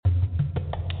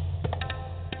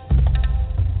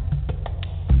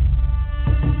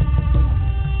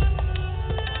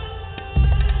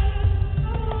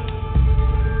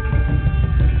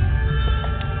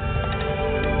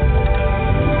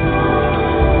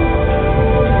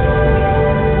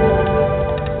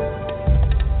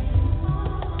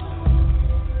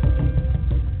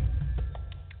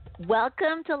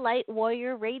Welcome to Light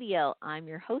Warrior Radio. I'm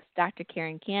your host, Dr.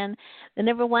 Karen Kan, the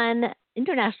number one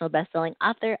international best-selling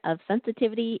author of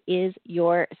Sensitivity is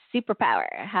Your Superpower,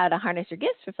 How to Harness Your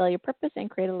Gifts, Fulfill Your Purpose, and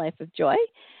Create a Life of Joy.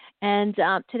 And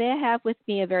today I have with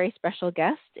me a very special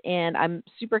guest, and I'm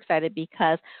super excited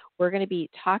because we're going to be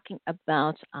talking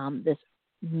about this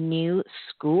new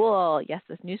school. Yes,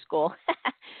 this new school.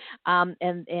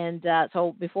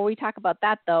 So before we talk about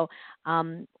that, though,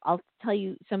 I'll tell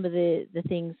you some of the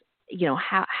things,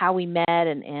 how we met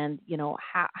and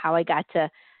how I got to,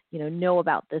 know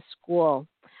about this school.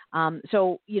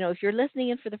 If you're listening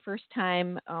in for the first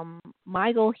time,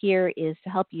 my goal here is to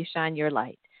help you shine your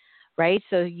light, right?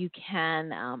 So you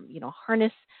can,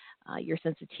 harness your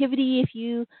sensitivity if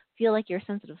you feel like you're a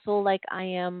sensitive soul like I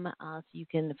am, so you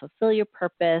can fulfill your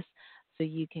purpose, so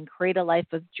you can create a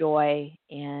life of joy.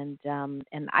 And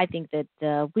I think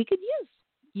that we could use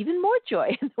even more joy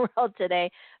in the world today.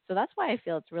 So that's why I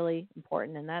feel it's really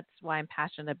important, and that's why I'm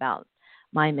passionate about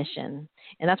my mission.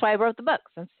 And that's why I wrote the book,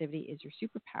 Sensitivity is Your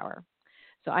Superpower.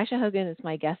 So Ayse Hogan is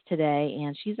my guest today,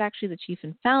 and she's actually the chief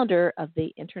and founder of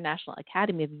the International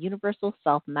Academy of Universal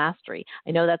Self-Mastery.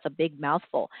 I know that's a big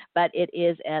mouthful, but it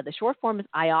is the short form is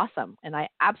IAWESOME, and I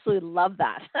absolutely love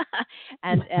that.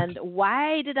 and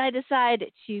why did I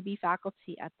decide to be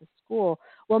faculty at the school?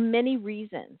 Well, many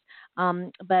reasons.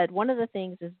 But one of the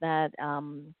things is that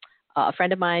a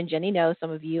friend of mine, Jenny knows,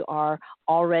 some of you are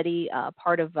already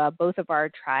part of both of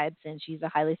our tribes, and she's a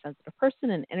highly sensitive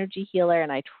person, an energy healer,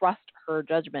 and I trust her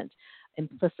judgment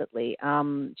implicitly.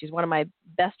 She's one of my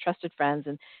best trusted friends,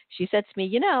 and she said to me,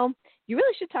 you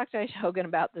really should talk to Ayse Hogan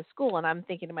about this school. And I'm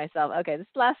thinking to myself, okay, this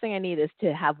last thing I need is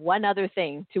to have one other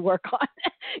thing to work on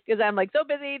because I'm like so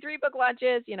busy, 3 book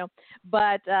launches,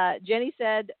 But Jenny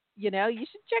said, you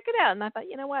should check it out. And I thought,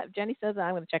 you know what? If Jenny says that,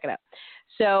 I'm going to check it out.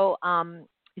 So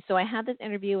I had this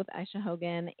interview with Ayse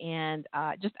Hogan, and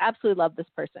just absolutely love this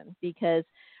person because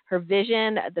her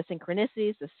vision, the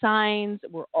synchronicities, the signs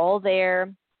were all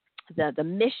there. The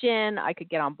mission, I could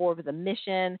get on board with the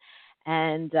mission,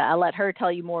 and I'll let her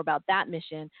tell you more about that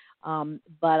mission.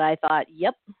 But I thought,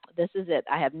 yep, this is it.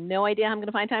 I have no idea how I'm going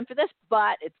to find time for this,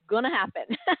 but it's going to happen.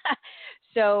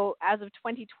 So as of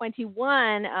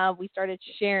 2021, we started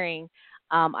sharing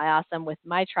IAWESOME with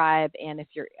my tribe, and if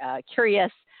you're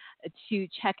curious to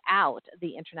check out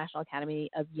the International Academy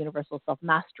of Universal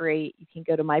Self-Mastery, you can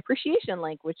go to my appreciation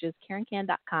link, which is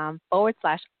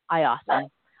karenkan.com/IAWESOME.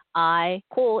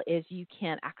 Cool is you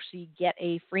can actually get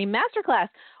a free masterclass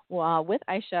with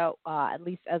Ayse, at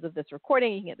least as of this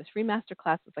recording. You can get this free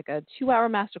masterclass. It's like a 2-hour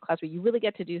masterclass where you really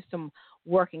get to do some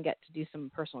work and get to do some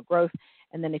personal growth.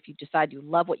 And then if you decide you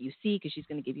love what you see, because she's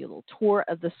going to give you a little tour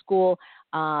of the school,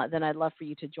 then I'd love for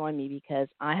you to join me because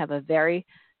I have a very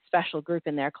special group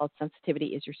in there called Sensitivity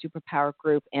is Your Superpower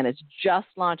group, and it's just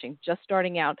launching, just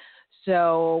starting out.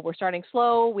 So we're starting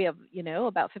slow. We have,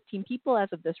 about 15 people as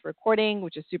of this recording,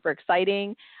 which is super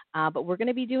exciting. But we're going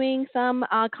to be doing some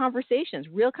conversations,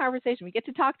 real conversation. We get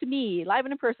to talk to me live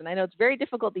and in person. I know it's very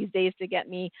difficult these days to get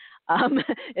me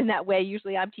in that way.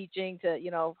 Usually I'm teaching to,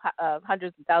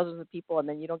 hundreds and thousands of people, and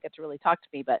then you don't get to really talk to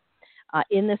me. But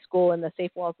in the school, in the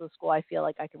safe walls of the school, I feel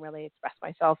like I can really express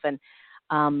myself and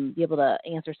be able to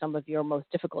answer some of your most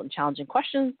difficult and challenging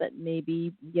questions that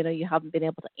maybe, you haven't been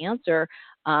able to answer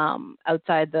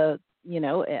outside the,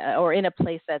 or in a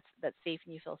place that's safe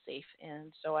and you feel safe.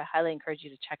 And so I highly encourage you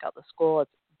to check out the school.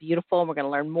 It's beautiful, and we're going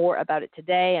to learn more about it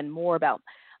today and more about,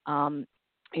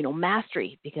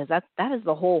 mastery, because that is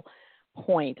the whole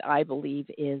point, I believe,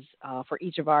 is for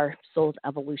each of our soul's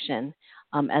evolution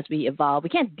as we evolve. We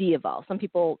can't de-evolve. Some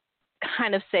people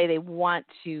kind of say they want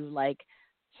to,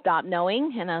 stop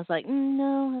knowing, and I was like,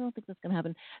 no, I don't think that's going to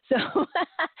happen.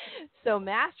 So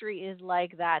mastery is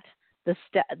like that, the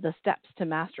steps to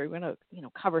mastery. We're going to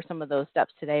cover some of those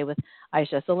steps today with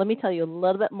Ayse. So let me tell you a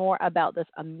little bit more about this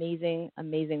amazing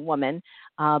woman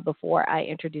before I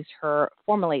introduce her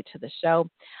formally to the show.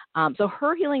 So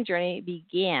her healing journey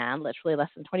began literally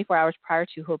less than 24 hours prior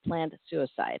to her planned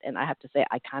suicide, and I have to say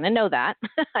I kind of know that.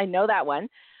 I know that one.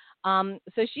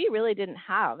 So she really didn't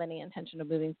have any intention of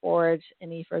moving forward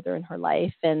any further in her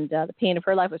life, and the pain of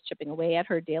her life was chipping away at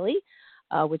her daily,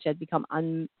 which had become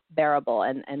unbearable.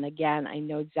 And again, I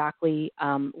know exactly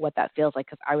what that feels like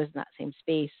because I was in that same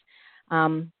space.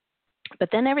 But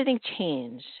then everything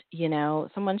changed.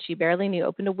 Someone she barely knew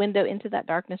opened a window into that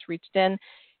darkness, reached in.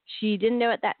 She didn't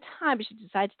know at that time, but she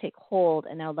decided to take hold.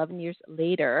 And now, 11 years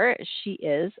later, she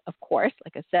is, of course,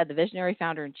 like I said, the visionary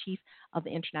founder and chief of the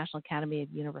International Academy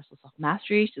of Universal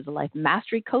Self-Mastery. She's a life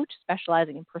mastery coach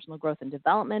specializing in personal growth and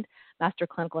development, master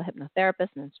clinical hypnotherapist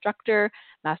and instructor,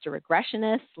 master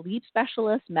regressionist, sleep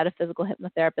specialist, metaphysical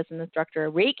hypnotherapist and instructor,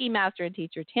 Reiki master and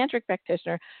teacher, tantric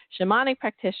practitioner, shamanic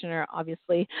practitioner,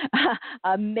 obviously.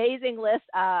 Amazing list.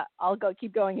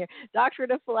 Keep going here.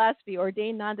 Doctorate of Philosophy,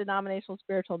 ordained non-denominational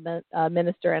spiritual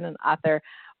minister, and an author.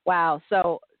 Wow.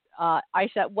 So,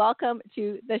 Ayse, welcome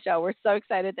to the show. We're so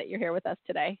excited that you're here with us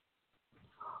today.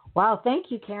 Wow. Thank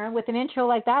you, Karen. With an intro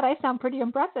like that, I sound pretty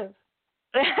impressive.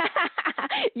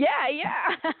 Yeah.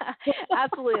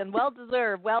 Absolutely. And well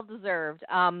deserved.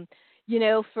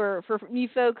 For new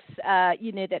folks,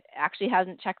 that actually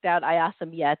hasn't checked out Ayse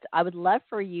yet, I would love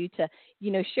for you to,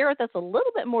 share with us a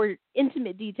little bit more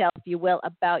intimate detail, if you will,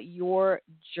 about your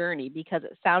journey, because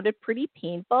it sounded pretty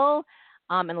painful.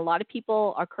 And a lot of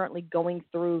people are currently going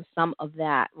through some of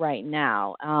that right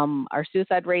now. Our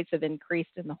suicide rates have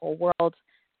increased in the whole world,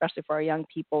 especially for our young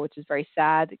people, which is very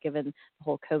sad given the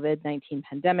whole COVID-19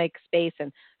 pandemic space.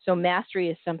 And so mastery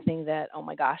is something that, oh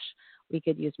my gosh, we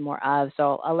could use more of.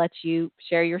 So I'll let you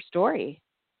share your story.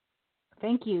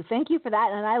 Thank you. Thank you for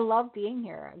that. And I love being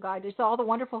here. God, just all the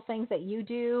wonderful things that you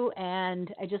do.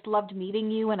 And I just loved meeting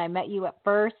you when I met you at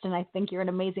first. And I think you're an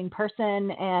amazing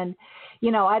person. And,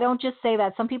 I don't just say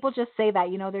that. Some people just say that,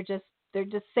 they're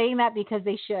just saying that because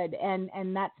they should.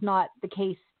 And that's not the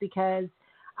case, because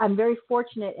I'm very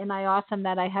fortunate and awesome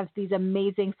that I have these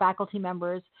amazing faculty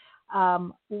members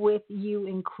with you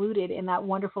included in that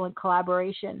wonderful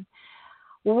collaboration.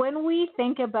 When we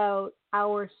think about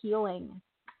our healing,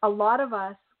 a lot of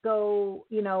us go,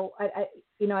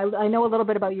 I know a little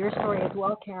bit about your story as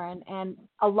well, Karen, and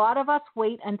a lot of us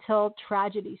wait until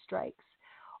tragedy strikes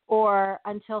or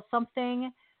until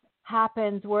something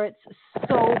happens where it's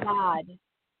so bad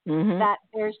that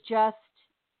there's just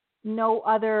no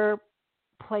other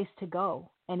place to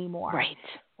go anymore. Right.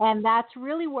 And that's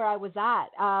really where I was at.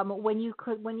 When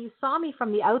you saw me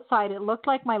from the outside, it looked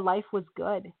like my life was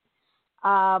good.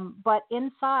 But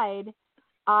inside,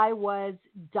 I was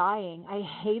dying. I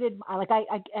hated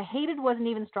wasn't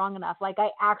even strong enough. Like, I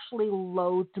actually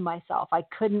loathed myself. I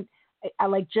couldn't,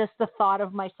 just the thought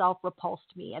of myself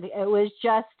repulsed me. And it was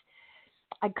just,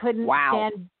 I couldn't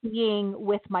stand being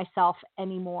with myself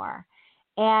anymore.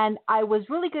 And I was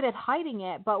really good at hiding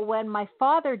it. But when my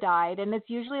father died, and it's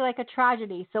usually like a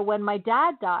tragedy. So when my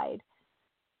dad died,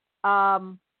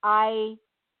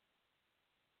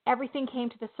 everything came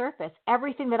to the surface.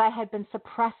 Everything that I had been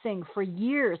suppressing for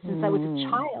years since I was a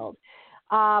child,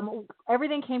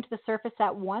 everything came to the surface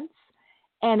at once,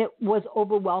 and it was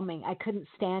overwhelming. I couldn't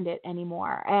stand it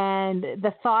anymore. And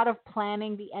the thought of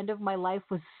planning the end of my life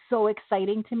was so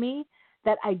exciting to me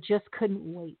that I just couldn't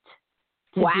wait.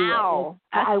 Wow.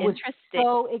 That's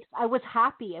interesting. I was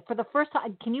happy. For the first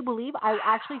time, can you believe I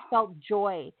actually felt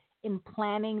joy in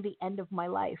planning the end of my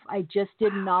life? I just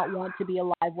did not want to be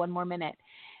alive one more minute.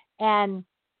 And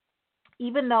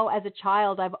even though as a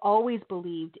child, I've always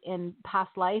believed in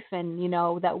past life and,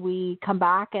 that we come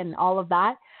back and all of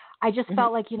that, I just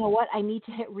felt like, what? I need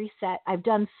to hit reset.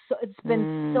 It's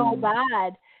been so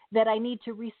bad that I need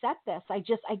to reset this. I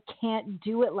can't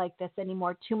do it like this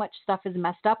anymore. Too much stuff is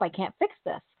messed up. I can't fix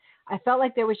this. I felt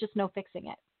like there was just no fixing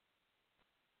it.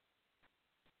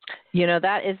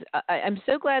 That is, I'm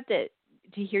so glad to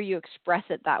hear you express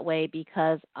it that way,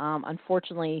 because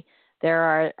unfortunately there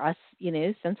are us,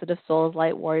 sensitive souls,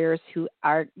 light warriors who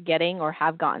are getting or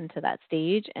have gotten to that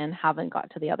stage and haven't got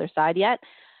to the other side yet,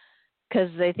 because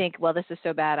they think, well, this is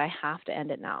so bad, I have to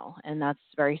end it now. And that's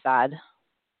very sad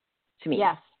to me.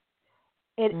 Yes.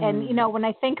 And, when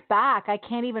I think back, I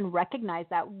can't even recognize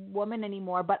that woman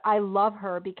anymore, but I love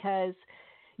her because,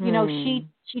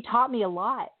 she taught me a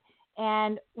lot.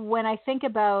 And when I think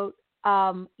about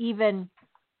even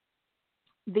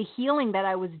the healing that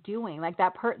I was doing, like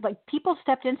people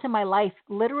stepped into my life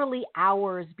literally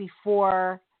hours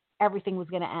before everything was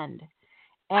going to end.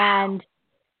 And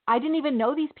I didn't even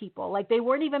know these people. Like, they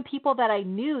weren't even people that I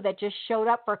knew that just showed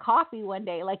up for coffee one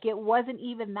day. Like, it wasn't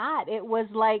even that. It was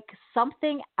like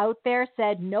something out there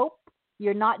said, nope,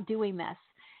 you're not doing this.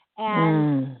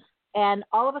 And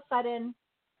all of a sudden,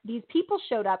 these people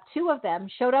showed up. 2 of them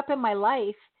showed up in my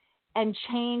life and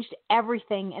changed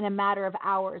everything in a matter of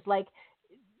hours. Like,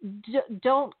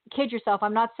 don't kid yourself.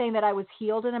 I'm not saying that I was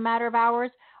healed in a matter of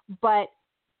hours, but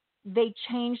they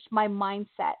changed my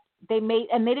mindset. They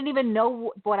didn't even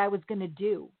know what I was going to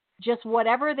do. Just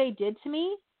whatever they did to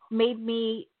me made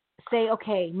me say,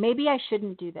 okay, maybe I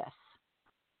shouldn't do this.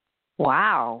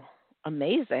 Wow.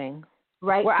 Amazing.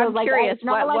 right? Well, So I'm like, curious. it's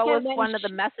not like What I was went one of the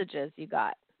messages you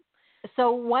got?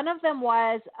 So one of them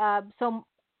was, so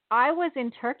I was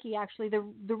in Turkey actually.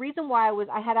 The reason why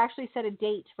I had actually set a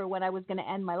date for when I was going to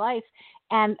end my life,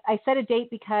 and I set a date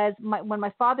because when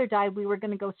my father died, we were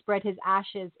going to go spread his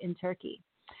ashes in Turkey.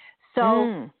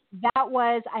 So that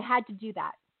was, I had to do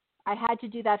that. I had to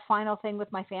do that final thing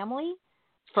with my family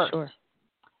first. Sure.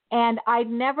 And I'd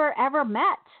never ever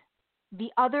met the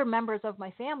other members of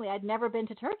my family. I'd never been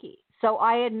to Turkey. So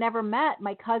I had never met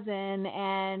my cousin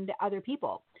and other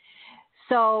people.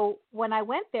 So when I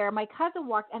went there, my cousin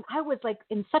walked, and I was like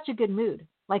in such a good mood,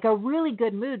 like a really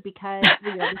good mood, because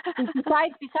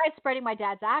besides spreading my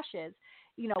dad's ashes,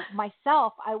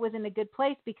 myself, I was in a good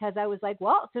place because I was like,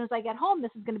 well, as soon as I get home,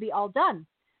 this is going to be all done,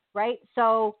 right?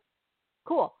 So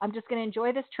cool. I'm just going to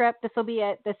enjoy this trip. This will be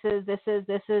it. This is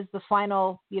the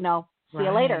final, see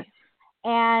you later.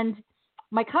 And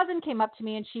my cousin came up to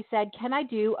me and she said, "Can I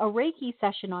do a Reiki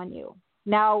session on you?"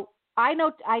 Now, I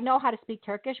know how to speak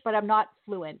Turkish, but I'm not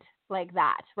fluent like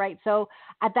that, right? So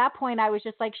at that point, I was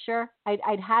just like, sure.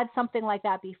 I'd had something like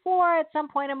that before at some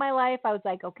point in my life. I was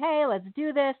like, okay, let's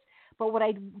do this. But what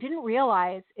I didn't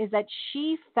realize is that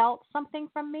she felt something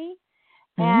from me.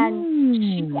 And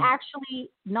she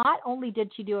actually, not only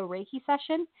did she do a Reiki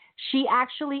session, she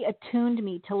actually attuned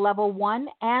me to level 1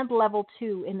 and level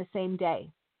 2 in the same day.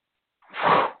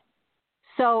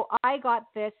 So I got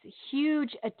this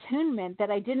huge attunement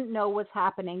that I didn't know was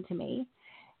happening to me.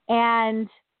 And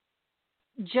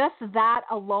just that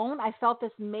alone, I felt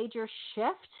this major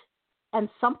shift, and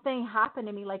something happened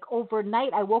to me like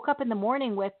overnight. I woke up in the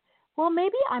morning with, well,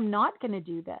 maybe I'm not going to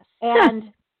do this.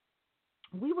 And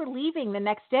we were leaving the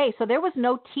next day, so there was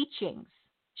no teachings.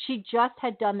 She just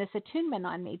had done this attunement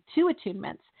on me, 2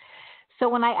 attunements. So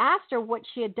when I asked her what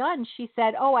she had done, she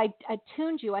said, "Oh, I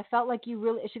attuned you. I felt like you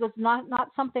really," she goes,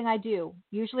 not something I do.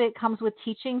 Usually it comes with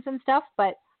teachings and stuff,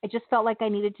 but I just felt like I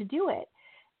needed to do it.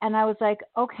 And I was like,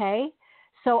 okay.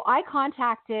 So I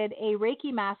contacted a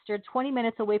Reiki master 20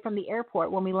 minutes away from the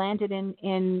airport. When we landed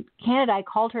in Canada, I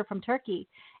called her from Turkey.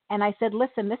 And I said,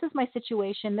 "Listen, this is my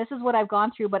situation. This is what I've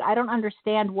gone through, but I don't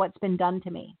understand what's been done to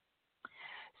me."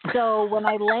 So when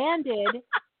I landed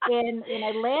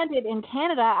in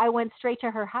Canada, I went straight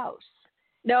to her house.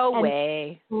 No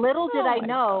way. Little did I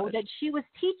know that she was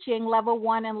teaching level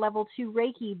 1 and level 2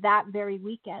 Reiki that very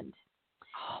weekend.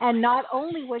 And not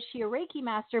only was she a Reiki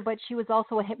master, but she was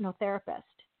also a hypnotherapist.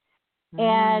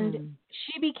 And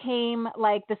she became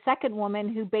like the second woman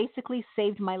who basically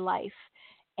saved my life.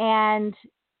 And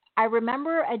I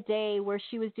remember a day where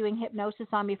she was doing hypnosis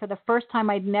on me for the first time.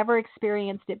 I'd never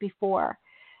experienced it before.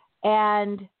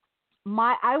 And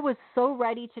I was so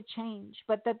ready to change.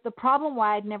 But the problem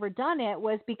why I'd never done it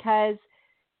was because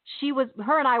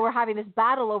her and I were having this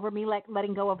battle over me, like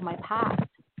letting go of my past.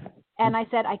 And I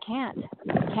said, I can't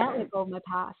let go of my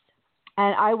past.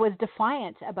 And I was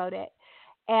defiant about it.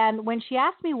 And when she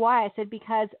asked me why, I said,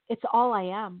 because it's all I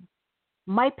am.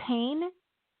 My pain,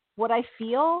 what I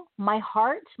feel, my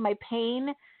heart, my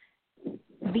pain,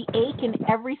 the ache in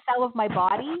every cell of my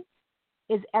body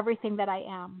is everything that I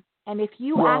am. And if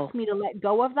you ask me to let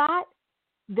go of that,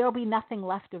 there'll be nothing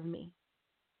left of me.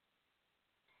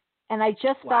 And I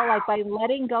just felt like by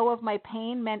letting go of my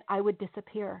pain meant I would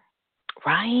disappear.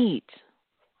 Right.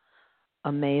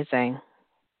 Amazing.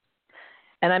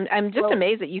 And I'm just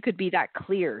amazed that you could be that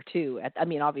clear too. I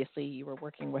mean, obviously you were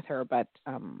working with her, but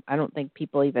I don't think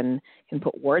people even can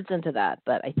put words into that.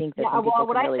 But I think that some people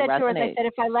can really resonate. I said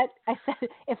to her is, I said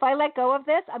if I let go of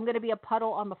this, I'm going to be a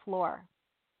puddle on the floor.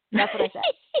 That's what I said.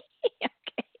 Okay.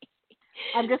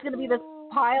 I'm just going to be this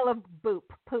pile of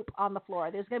poop on the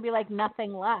floor. There's going to be like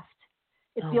nothing left.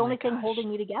 It's the only thing holding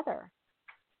me together.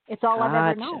 It's all I've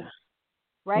ever known.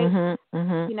 Right?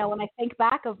 When I think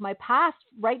back of my past,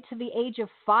 right to the age of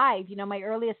 5, my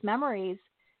earliest memories,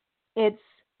 it's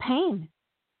pain.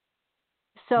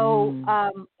 So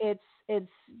it's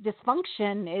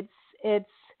dysfunction. It's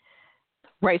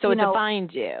right. So it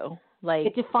defined you. Like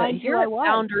it defined who I was.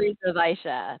 Boundaries of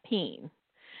Ayse, pain.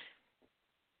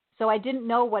 So I didn't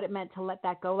know what it meant to let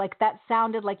that go. Like that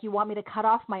sounded like you want me to cut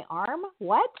off my arm?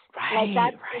 What? Right, like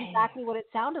that's exactly what it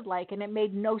sounded like, and it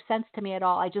made no sense to me at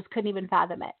all. I just couldn't even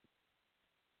fathom it.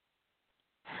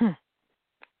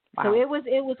 Wow. So it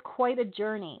was quite a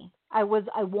journey. I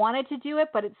wanted to do it,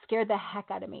 but it scared the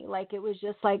heck out of me. Like it was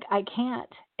just like I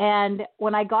can't. And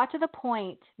when I got to the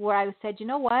point where I said, you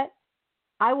know what?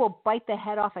 I will bite the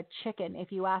head off a chicken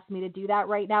if you ask me to do that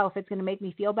right now. If it's going to make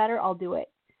me feel better, I'll do it.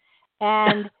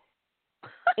 And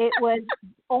it was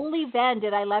only then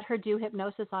did I let her do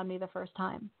hypnosis on me the first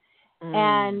time.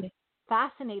 And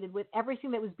fascinated with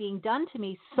everything that was being done to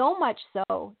me, so much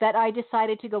so that I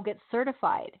decided to go get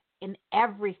certified in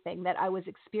everything that I was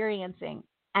experiencing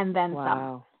and then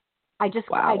some. I gained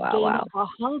a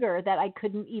hunger that I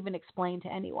couldn't even explain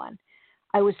to anyone.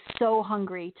 I was so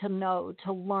hungry to know,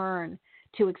 to learn,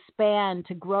 to expand,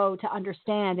 to grow, to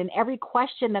understand. And every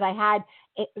question that I had,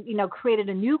 created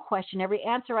a new question. Every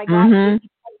answer I got created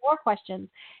more questions.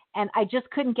 And I just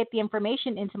couldn't get the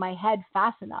information into my head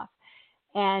fast enough.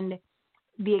 And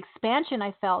the expansion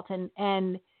I felt,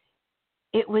 and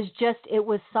it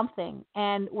was something.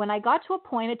 And when I got to a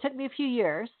point, it took me a few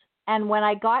years. And when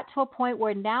I got to a point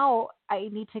where now I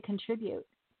need to contribute,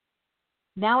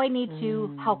 now I need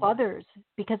to help others,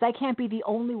 because I can't be the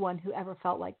only one who ever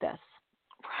felt like this.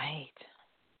 Right.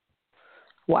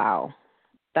 Wow.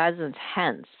 That is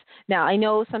intense. Now, I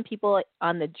know some people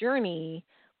on the journey,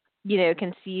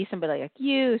 can see somebody like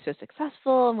you, so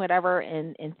successful and whatever,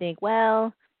 and think,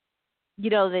 well,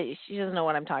 that she doesn't know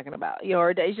what I'm talking about,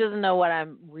 or she doesn't know what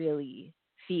I'm really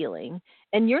feeling.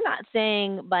 And you're not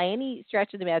saying, by any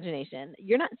stretch of the imagination,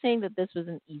 you're not saying that this was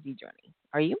an easy journey,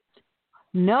 are you?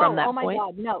 No. From that oh my point?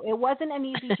 God, no. It wasn't an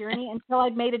easy journey until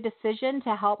I'd made a decision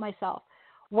to help myself.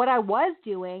 What I was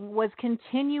doing was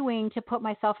continuing to put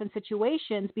myself in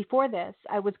situations before this.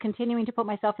 I was continuing to put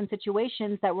myself in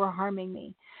situations that were harming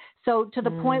me. So to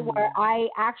the point where I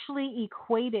actually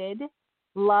equated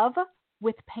love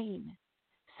with pain.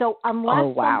 So unless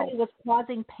somebody was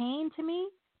causing pain to me,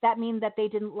 that means that they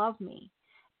didn't love me.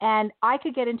 And I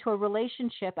could get into a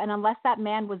relationship, and unless that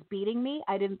man was beating me,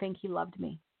 I didn't think he loved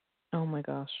me. Oh my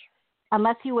gosh.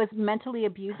 Unless he was mentally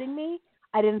abusing me,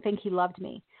 I didn't think he loved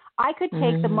me. I could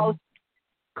take the most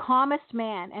calmest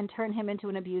man and turn him into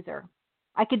an abuser.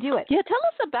 I could do it. Yeah, tell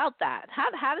us about that.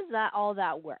 How does all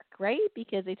that work, right?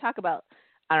 Because they talk about,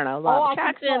 I don't know, law of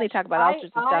attraction. They talk about all sorts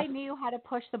of stuff. I knew how to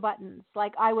push the buttons.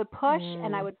 Like I would push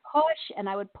and I would push and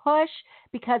I would push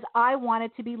because I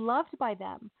wanted to be loved by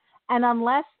them. And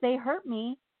unless they hurt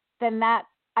me, then that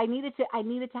I needed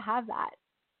to have that.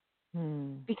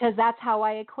 Because that's how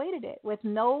I equated it. With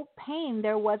no pain,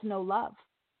 there was no love.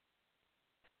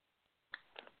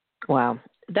 Wow.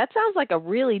 That sounds like a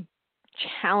really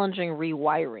challenging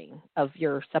rewiring of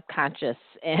your subconscious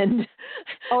and,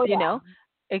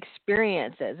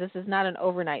 experiences. This is not an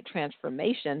overnight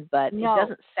transformation, but it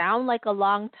doesn't sound like a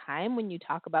long time when you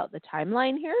talk about the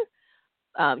timeline here,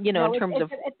 in terms of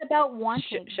it's about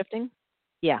wanting. Shifting.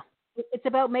 Yeah. It's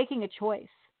about making a choice.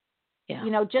 Yeah.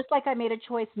 Just like I made a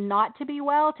choice not to be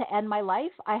well, to end my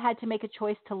life, I had to make a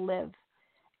choice to live.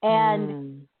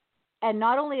 And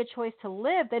not only a choice to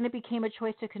live, then it became a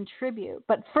choice to contribute.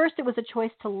 But first it was a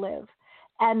choice to live.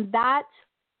 And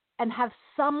have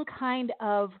some kind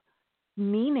of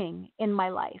meaning in my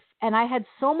life. And I had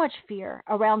so much fear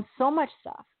around so much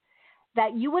stuff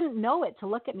that you wouldn't know it to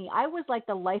look at me. I was like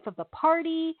the life of the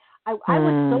party. I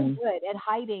was so good at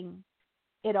hiding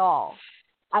it all.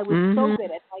 I was so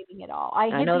good at hiding it all. I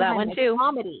hid know that behind one too.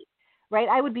 Comedy, right?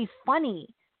 I would be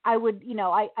funny. I would,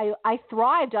 I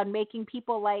thrived on making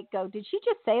people like go, did she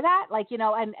just say that? Like,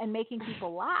 and making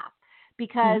people laugh,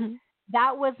 because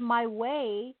that was my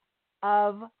way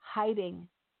of hiding.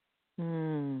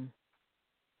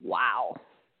 Wow.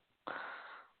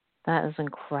 That is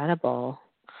incredible.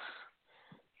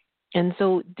 And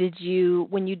so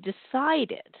when you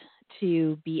decided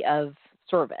to be of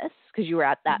service, because you were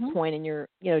at that point in your,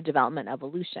 development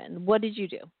evolution, what did you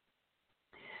do?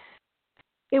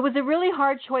 It was a really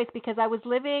hard choice because I was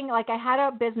living, like I had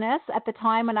a business at the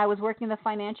time and I was working in the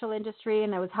financial industry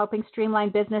and I was helping streamline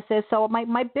businesses. So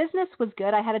my business was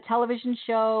good. I had a television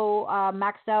show,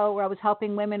 Maxed Out, where I was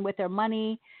helping women with their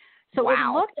money. So it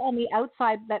looked on the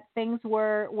outside that things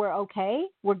were okay,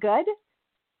 were good.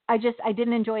 I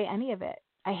didn't enjoy any of it.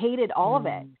 I hated all of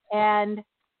it. And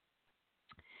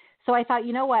so I thought,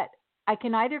 you know what? I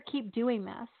can either keep doing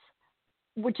this,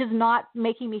 which is not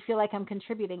making me feel like I'm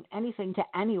contributing anything to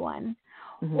anyone,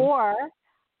 or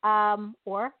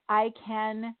I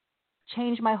can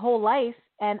change my whole life,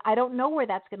 and I don't know where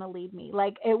that's going to lead me.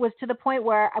 Like, it was to the point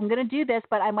where I'm going to do this,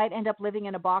 but I might end up living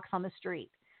in a box on the street,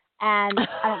 and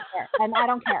I don't care, and I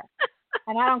don't care,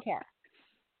 and I don't care.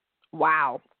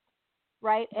 Wow.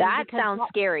 Right? That sounds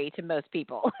scary to most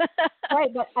people.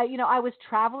 Right, but I was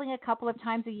traveling a couple of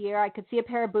times a year. I could see a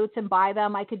pair of boots and buy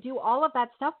them. I could do all of that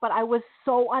stuff, but I was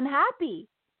so unhappy.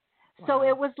 Wow. So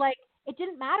it was like, it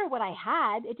didn't matter what I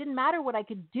had. It didn't matter what I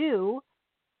could do.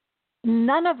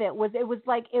 None of it was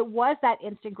that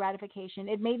instant gratification.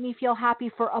 It made me feel happy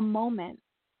for a moment.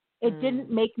 It didn't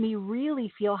make me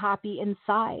really feel happy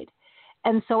inside.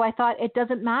 And so I thought, it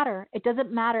doesn't matter. It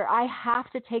doesn't matter. I have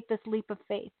to take this leap of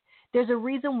faith. There's a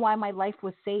reason why my life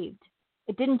was saved.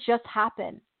 It didn't just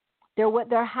happen.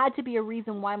 There had to be a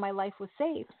reason why my life was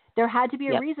saved. There had to be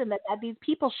a reason that these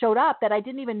people showed up that I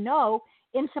didn't even know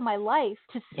into my life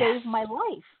to save my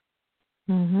life.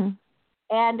 Mm-hmm.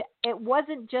 And it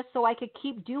wasn't just so I could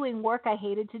keep doing work I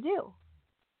hated to do.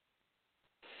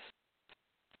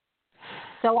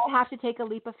 So I have to take a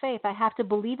leap of faith. I have to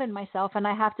believe in myself, and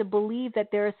I have to believe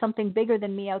that there is something bigger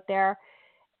than me out there,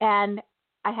 and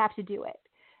I have to do it.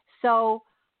 So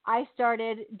I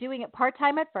started doing it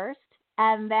part-time at first,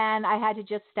 and then I had to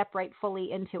just step right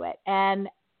fully into it. And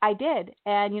I did.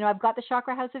 And, I've got the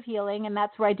Chakra House of Healing, and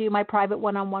that's where I do my private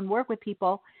one-on-one work with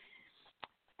people.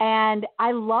 And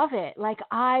I love it. Like,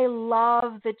 I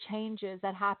love the changes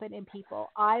that happen in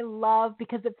people.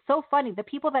 Because it's so funny. The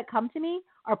people that come to me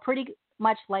are pretty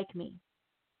much like me.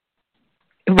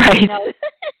 Right.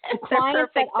 The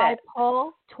clients that I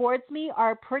pull towards me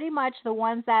are pretty much the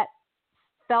ones that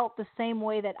felt the same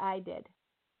way that I did.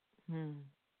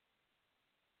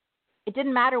 It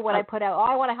didn't matter what I put out.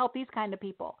 I want to help these kind of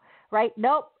people, right?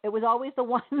 Nope. It was always the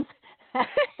ones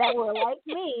that were like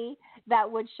me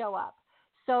that would show up.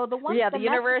 So the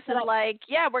universe is like,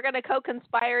 we're going to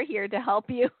co-conspire here to help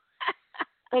you.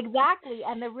 Exactly.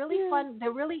 And the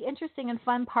really interesting and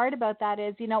fun part about that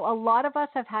is, a lot of us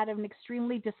have had an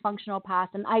extremely dysfunctional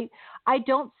past. And I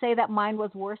don't say that mine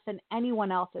was worse than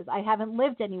anyone else's. I haven't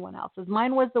lived anyone else's.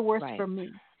 Mine was the worst for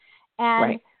me.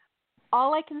 And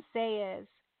all I can say is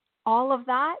all of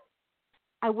that,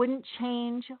 I wouldn't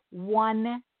change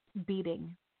one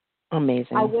beating.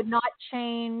 Amazing. I would not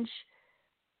change,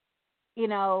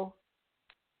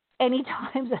 any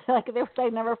times, like I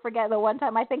never forget the one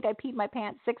time I think I peed my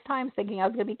pants 6 times thinking I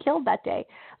was going to be killed that day.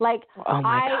 Like, oh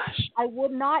my gosh. I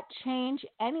would not change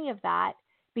any of that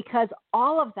because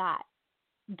all of that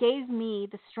gave me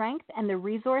the strength and the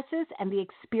resources and the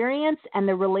experience and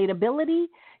the relatability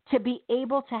to be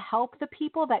able to help the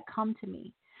people that come to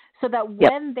me. So that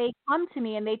when they come to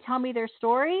me and they tell me their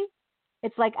story,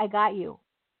 it's like, I got you.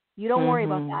 You don't worry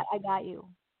about that. I got you.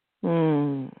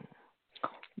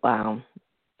 Wow.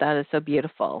 That is so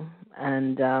beautiful.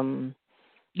 And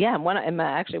one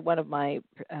of my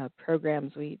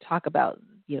programs, we talk about,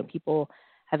 people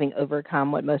having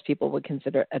overcome what most people would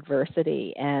consider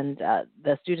adversity. And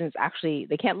the students actually,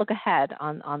 they can't look ahead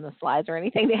on the slides or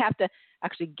anything. They have to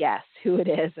actually guess who it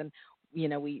is. And,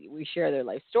 we share their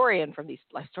life story. And from these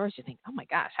life stories, you think, oh my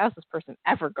gosh, how is this person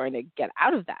ever going to get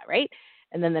out of that, right?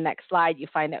 And then the next slide, you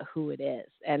find out who it is.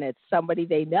 And it's somebody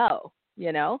they know,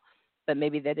 but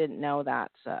maybe they didn't know that,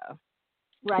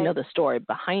 the story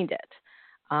behind it.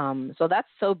 So that's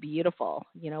so beautiful,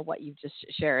 what you've just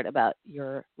shared about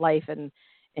your life and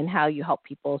how you help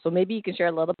people. So maybe you can share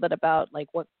a little bit about, like,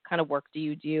 what kind of work do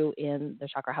you do in the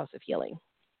Chakra House of Healing?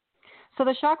 So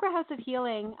the Chakra House of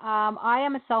Healing, I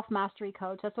am a self-mastery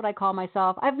coach. That's what I call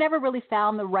myself. I've never really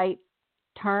found the right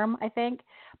term, I think.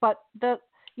 But,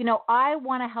 I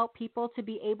want to help people to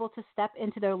be able to step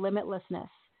into their limitlessness,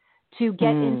 to get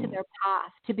into their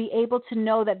path, to be able to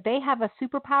know that they have a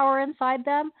superpower inside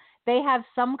them. They have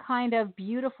some kind of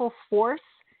beautiful force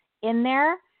in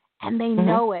there, and they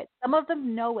know it. Some of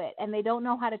them know it, and they don't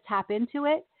know how to tap into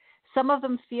it. Some of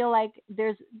them feel like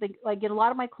like a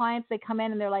lot of my clients, they come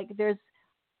in and they're like,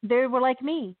 they were like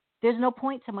me. There's no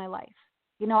point to my life.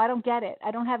 I don't get it.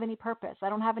 I don't have any purpose. I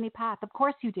don't have any path. Of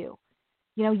course you do.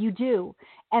 You do.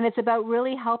 And it's about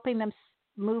really helping them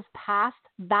move past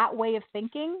that way of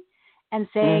thinking and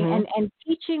saying, and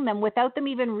teaching them without them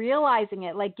even realizing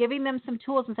it, like giving them some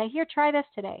tools and say, here, try this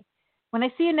today. When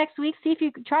I see you next week, see if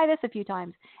you try this a few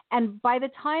times. And by the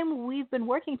time we've been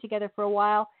working together for a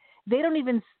while, they don't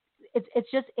even, it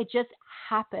just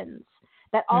happens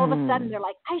that all of a sudden they're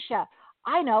like, Ayse,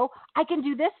 I know I can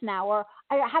do this now, or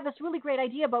I have this really great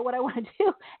idea about what I want to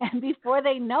do. And before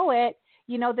they know it,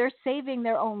 they're saving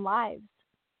their own lives,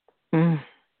 and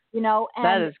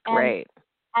that is great.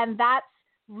 And that's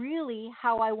really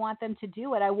how I want them to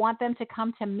do it. I want them to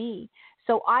come to me.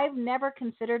 So I've never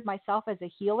considered myself as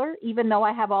a healer, even though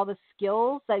I have all the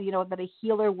skills that, that a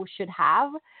healer should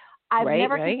have. I've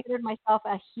never considered myself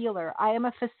a healer. I am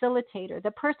a facilitator.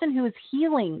 The person who is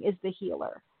healing is the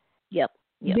healer. Yep.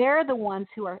 They're the ones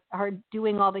who are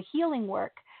doing all the healing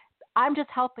work. I'm just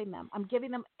helping them. I'm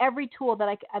giving them every tool that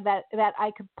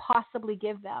I could possibly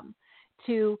give them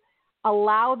to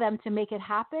allow them to make it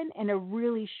happen in a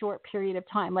really short period of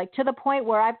time. Like, to the point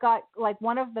where I've got, like,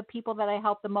 one of the people that I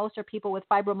help the most are people with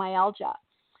fibromyalgia.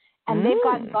 And they've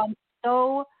gone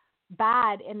so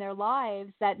bad in their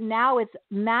lives that now it's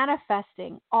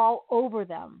manifesting all over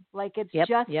them. Like, it's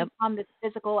become this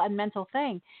physical and mental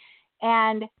thing.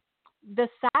 And the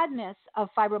sadness of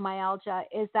fibromyalgia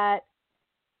is that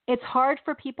It's hard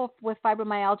for people with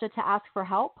fibromyalgia to ask for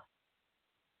help.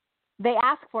 They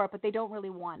ask for it, but they don't really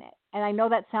want it. And I know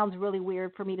that sounds really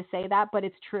weird for me to say that, but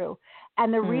it's true.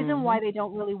 And the reason why they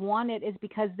don't really want it is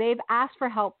because they've asked for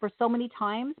help for so many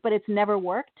times, but it's never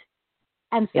worked.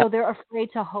 And so they're afraid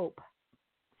to hope.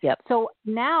 Yep. So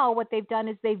now what they've done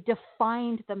is they've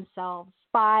defined themselves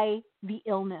by the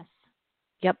illness.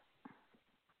 Yep.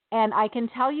 And I can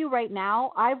tell you right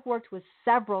now, I've worked with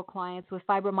several clients with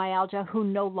fibromyalgia who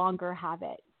no longer have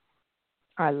it.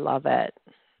 I love it.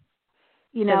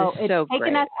 You know, it's so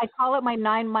taken great. us, I call it my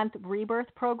 9-month rebirth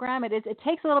program. It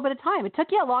takes a little bit of time. It took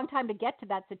you a long time to get to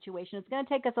that situation. It's going to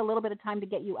take us a little bit of time to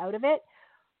get you out of it.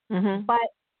 Mm-hmm. But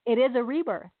it is a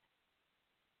rebirth.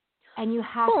 And you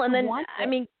have to want it. I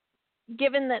mean,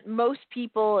 given that most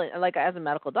people, like as a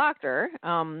medical doctor,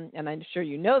 and I'm sure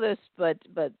you know this, but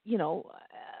you know,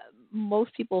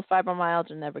 most people with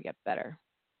fibromyalgia never get better.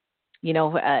 You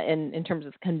know, in terms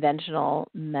of conventional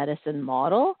medicine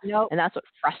model, and that's what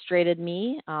frustrated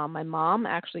me. My mom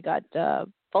actually got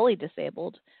fully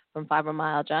disabled from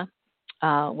fibromyalgia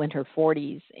in her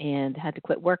 40s and had to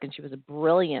quit work. And she was a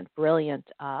brilliant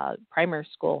primary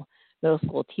school, middle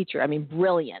school teacher. I mean,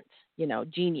 brilliant, you know,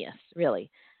 genius, really,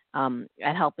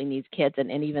 at helping these kids.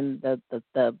 And even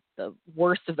the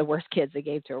worst of the worst kids they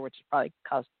gave to her, which probably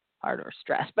caused part of her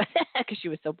stress, but because she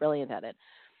was so brilliant at it.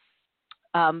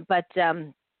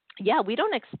 Yeah, we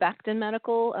don't expect in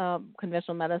medical,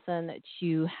 conventional medicine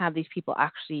to have these people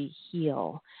actually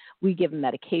heal. We give them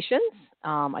medications.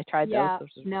 I tried those,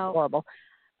 which was horrible.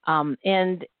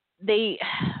 And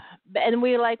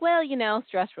we're like, well, you know,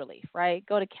 stress relief, right?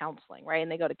 Go to counseling, right? And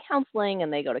they go to counseling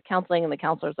and the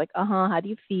counselor's like, how do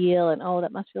you feel? And, oh,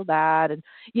 that must feel bad. And,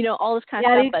 you know, all this kind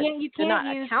of stuff, but they're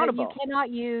not accountable. You cannot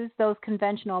use those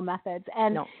conventional methods.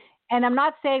 And no. And I'm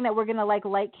not saying that we're going to like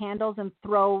light candles and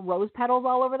throw rose petals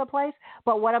all over the place.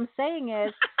 But what I'm saying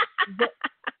is that,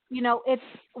 you know, it's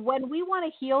when we want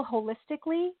to heal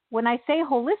holistically, when I say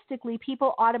holistically,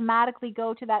 people automatically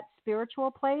go to that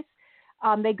spiritual place.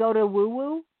 They go to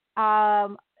woo-woo.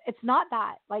 It's not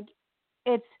that. Like,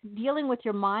 it's dealing with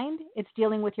your mind. It's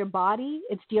dealing with your body.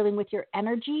 It's dealing with your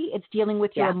energy. It's dealing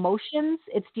with your emotions.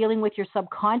 It's dealing with your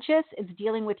subconscious. It's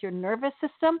dealing with your nervous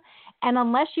system. And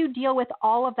unless you deal with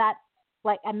all of that,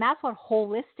 and that's what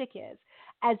holistic is.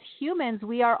 As humans,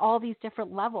 we are all these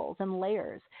different levels and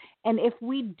layers. And if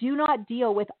we do not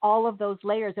deal with all of those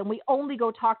layers and we only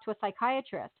go talk to a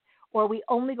psychiatrist or we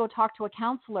only go talk to a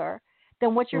counselor,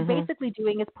 then what you're basically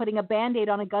doing is putting a Band-Aid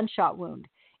on a gunshot wound.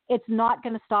 It's not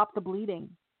going to stop the bleeding.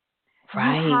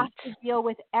 Right. You have to deal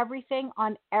with everything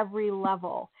on every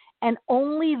level. And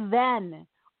only then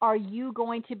are you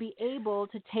going to be able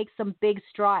to take some big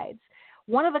strides.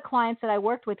 One of the clients that I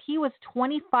worked with, he was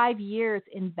 25 years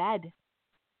in bed.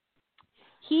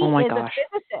 He is a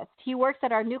physicist. He works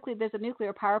at there's a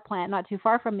nuclear power plant not too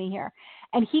far from me here.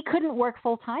 And he couldn't work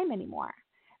full time anymore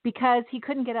because he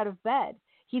couldn't get out of bed.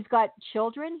 He's got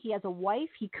children. He has a wife.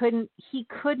 He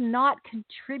could not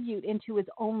contribute into his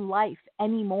own life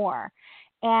anymore.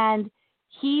 And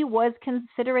he was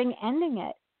considering ending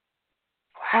it.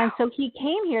 Wow. And so he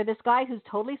came here, this guy who's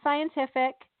totally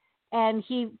scientific, and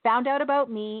he found out about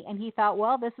me and he thought,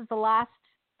 well, this is the last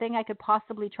thing I could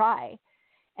possibly try.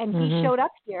 And he showed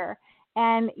up here.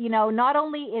 And, you know, not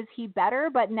only is he better,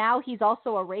 but now he's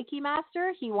also a Reiki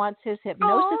master. He wants his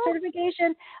hypnosis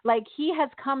certification. Like, he has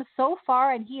come so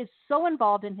far and he is so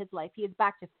involved in his life. He is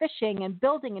back to fishing and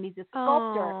building and he's a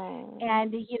sculptor.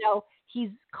 And, you know, he's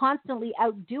constantly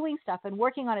out doing stuff and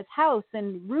working on his house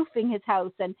and roofing his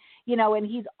house. And, you know, and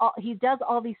he does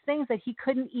all these things that he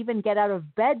couldn't even get out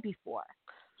of bed before.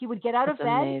 He would get out of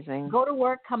bed, go to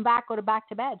work, come back, go back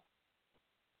to bed.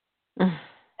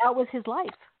 That was his life.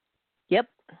 Yep,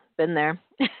 been there.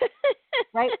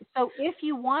 Right? So if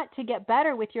you want to get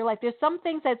better with your life, there's some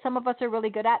things that some of us are really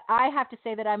good at. I have to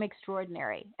say that I'm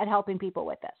extraordinary at helping people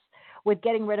with this, with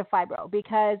getting rid of fibro,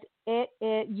 because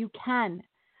you can.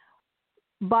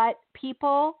 But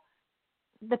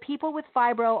the people with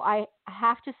fibro, I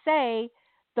have to say,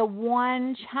 the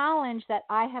one challenge that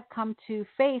I have come to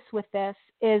face with this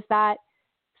is that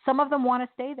some of them want to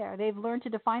stay there. They've learned to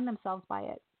define themselves by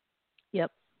it. Yep.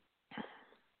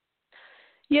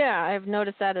 Yeah, I've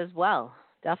noticed that as well.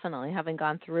 Definitely, having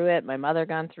gone through it, my mother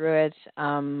gone through it,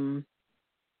 and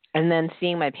then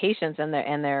seeing my patients and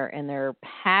their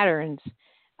patterns,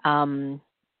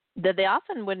 that they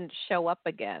often wouldn't show up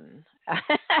again.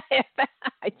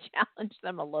 I challenged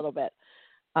them a little bit,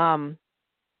 and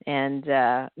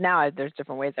now there's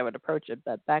different ways I would approach it.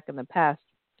 But back in the past,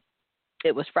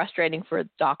 it was frustrating for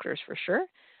doctors for sure,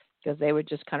 because they would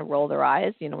just kind of roll their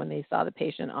eyes, when they saw the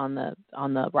patient on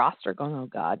the roster going, oh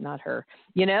God, not her,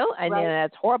 and Right.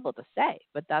 that's horrible to say,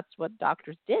 but that's what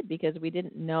doctors did because we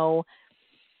didn't know,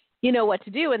 what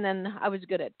to do. And then I was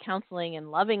good at counseling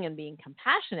and loving and being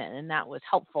compassionate, and that was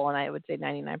helpful. And I would say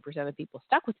 99% of people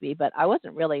stuck with me, but I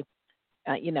wasn't really,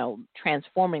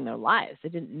 transforming their lives. I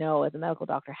didn't know as a medical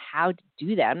doctor how to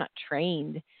do that. I'm not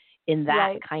trained in that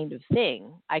Right. kind of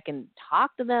thing. I can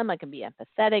talk to them. I can be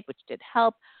empathetic, which did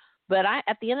help. But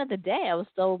at the end of the day, I was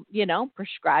still,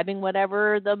 prescribing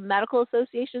whatever the medical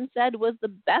association said was the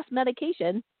best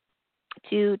medication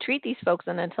to treat these folks.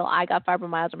 And until I got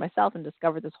fibromyalgia myself and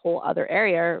discovered this whole other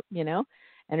area,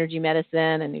 energy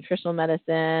medicine and nutritional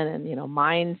medicine and,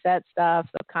 mindset stuff,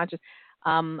 subconscious,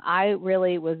 I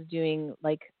really was doing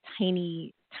like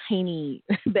tiny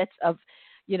bits of,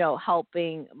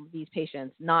 helping these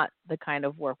patients, not the kind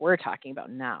of work we're talking about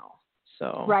now.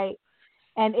 So, Right.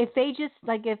 And if they just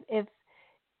like, if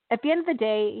at the end of the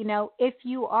day, if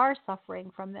you are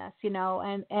suffering from this,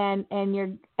 and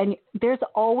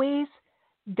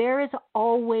there is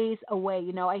always a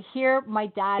way. I hear my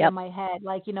dad yep. in my head,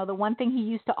 like, the one thing he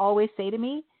used to always say to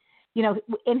me,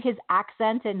 in his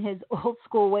accent and his old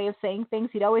school way of saying things,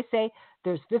 he'd always say,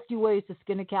 there's 50 ways to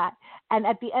skin a cat. And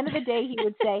at the end of the day, he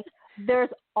would say, there's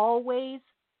always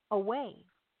a way.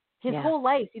 His whole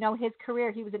life, his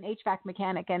career, he was an HVAC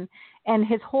mechanic, and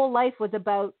his whole life was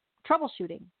about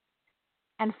troubleshooting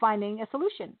and finding a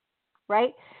solution,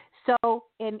 right? So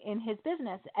in his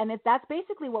business, and that's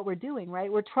basically what we're doing,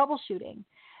 right? We're troubleshooting.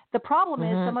 The problem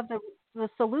is some of the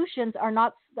solutions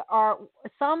are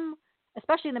some,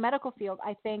 especially in the medical field,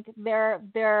 I think they're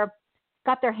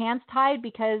got their hands tied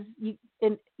because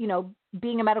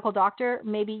being a medical doctor,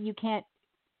 maybe you can't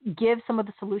give some of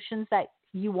the solutions that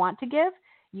you want to give.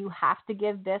 You have to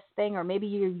give this thing, or maybe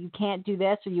you can't do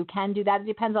this, or you can do that. It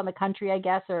depends on the country, I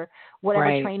guess, or whatever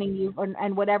right. training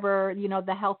and whatever,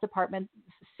 the health department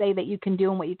say that you can do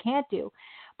and what you can't do.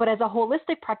 But as a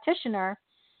holistic practitioner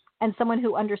and someone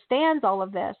who understands all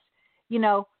of this,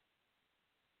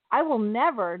 I will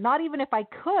never, not even if I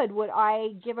could, would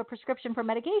I give a prescription for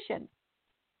medication,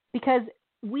 because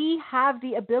we have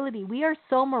the ability. We are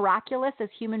so miraculous as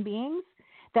human beings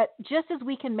that just as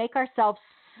we can make ourselves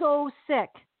so sick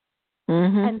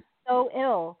and so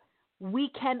ill, we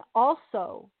can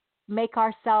also make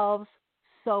ourselves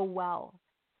so well.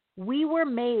 We were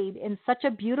made in such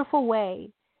a beautiful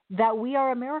way that we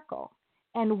are a miracle,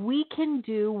 and we can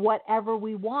do whatever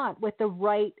we want with the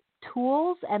right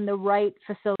tools and the right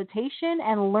facilitation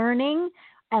and learning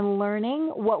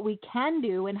what we can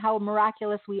do and how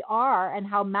miraculous we are and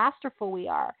how masterful we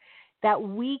are, that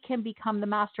we can become the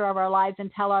master of our lives and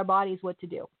tell our bodies what to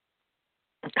do.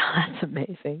 That's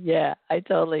amazing. Yeah, I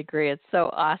totally agree. It's so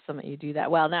awesome that you do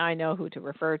that. Well, now I know who to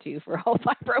refer to for all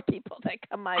fibro people that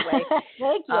come my way.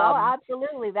 Thank you.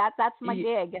 Absolutely. That's my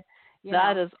gig.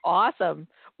 That is awesome.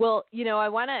 Well, I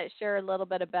want to share a little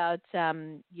bit about,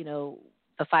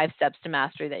 the 5 steps to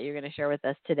mastery that you're going to share with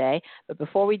us today. But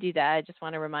before we do that, I just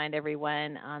want to remind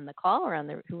everyone on the call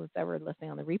or who's ever listening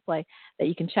on the replay that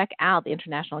you can check out the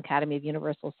International Academy of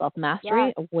Universal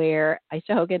Self-Mastery, where Ayse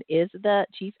Hogan is the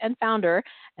chief and founder,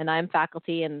 and I'm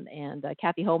faculty, and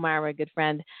Kathy Homeyer, my good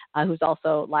friend, who's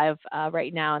also live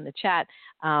right now in the chat,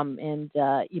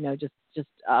 just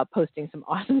posting some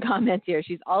awesome comments here.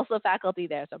 She's also faculty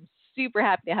there, so I'm super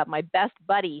happy to have my best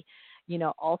buddy,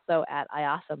 also at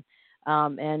IASM.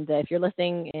 And if you're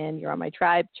listening and you're on my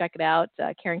tribe, check it out,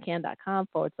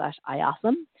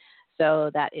 KarenCan.com/IAWESOME.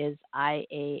 So that is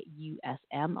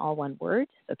IAUSM, all one word.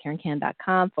 So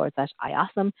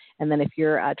KarenCan.com/IAWESOME. And then if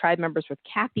you're tribe members with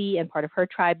Kathy and part of her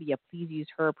tribe, please use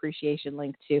her appreciation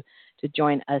link to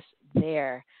join us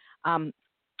there.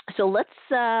 So let's,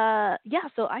 so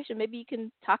Ayse, maybe you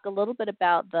can talk a little bit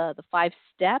about the 5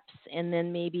 steps, and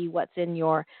then maybe what's in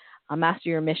your Master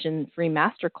Your Mission free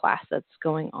masterclass that's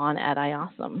going on at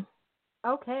IAWESOME.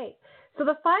 Okay. So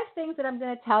the 5 things that I'm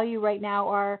going to tell you right now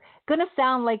are going to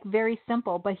sound like very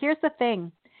simple, but here's the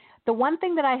thing. The one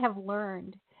thing that I have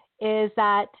learned is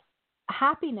that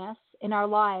happiness in our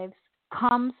lives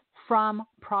comes from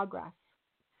progress.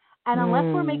 And unless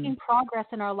we're making progress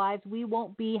in our lives, we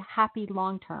won't be happy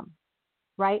long term,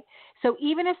 right? So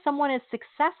even if someone is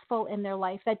successful in their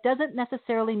life, that doesn't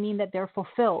necessarily mean that they're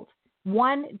fulfilled.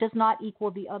 One does not equal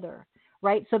the other,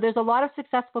 right? So there's a lot of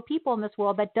successful people in this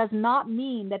world. That does not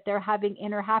mean that they're having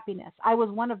inner happiness. I was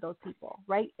one of those people,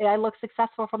 right? I looked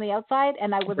successful from the outside,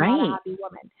 and I was not a happy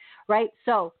woman, right?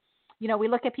 So, we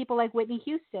look at people like Whitney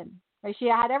Houston, right? She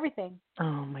had everything.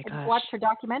 Oh, my gosh. I watched her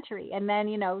documentary, and then,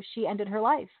 she ended her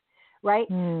life, right?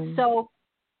 So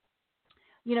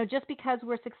just because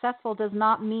we're successful does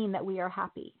not mean that we are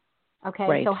happy. Okay.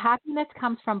 Right. So happiness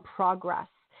comes from progress.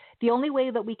 The only way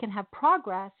that we can have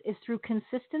progress is through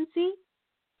consistency,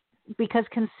 because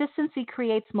consistency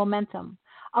creates momentum.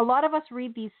 A lot of us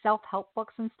read these self-help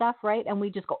books and stuff, right? And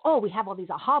we just go, oh, we have all these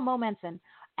aha moments and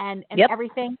Yep.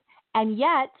 everything. And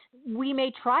yet we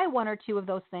may try one or two of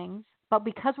those things, but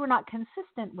because we're not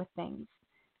consistent with things,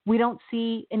 we don't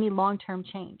see any long-term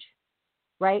change,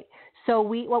 right? So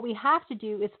what we have to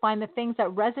do is find the things that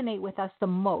resonate with us the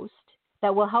most,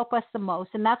 that will help us the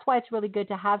most. And that's why it's really good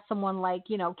to have someone like,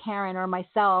 Karen or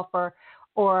myself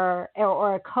or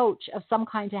a coach of some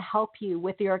kind to help you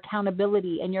with your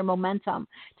accountability and your momentum,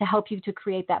 to help you to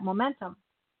create that momentum.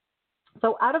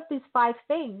 So out of these 5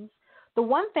 things, the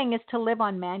one thing is to live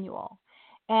on manual.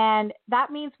 And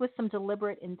that means with some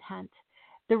deliberate intent.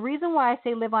 The reason why I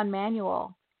say live on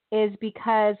manual is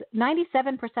because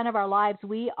 97% of our lives,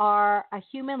 we are a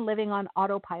human living on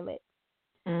autopilot.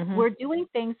 Mm-hmm. We're doing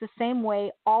things the same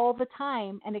way all the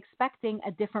time and expecting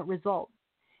a different result.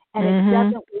 And Mm-hmm. it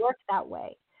doesn't work that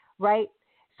way, right?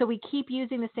 So we keep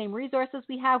using the same resources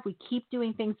we have. We keep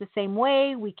doing things the same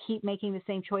way. We keep making the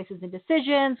same choices and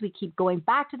decisions. We keep going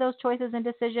back to those choices and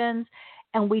decisions,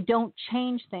 and we don't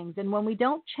change things. And when we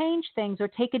don't change things or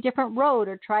take a different road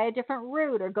or try a different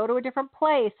route or go to a different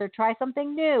place or try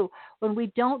something new, when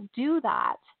we don't do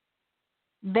that,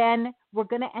 then we're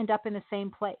going to end up in the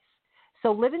same place.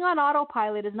 So living on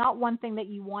autopilot is not one thing that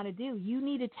you want to do. You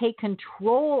need to take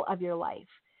control of your life,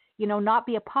 not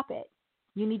be a puppet.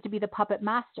 You need to be the puppet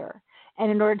master.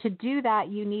 And in order to do that,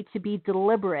 you need to be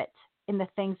deliberate in the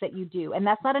things that you do. And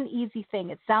that's not an easy thing.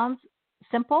 It sounds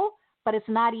simple, but it's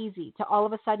not easy to all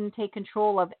of a sudden take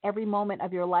control of every moment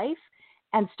of your life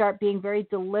and start being very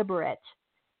deliberate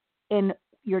in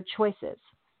your choices.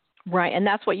 Right. And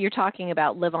that's what you're talking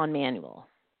about, live on manual.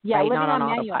 Yeah, right? living Not on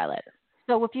manual. autopilot.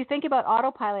 So if you think about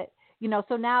autopilot,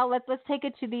 so now let's take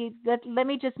it to let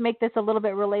me just make this a little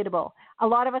bit relatable. A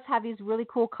lot of us have these really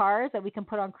cool cars that we can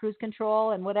put on cruise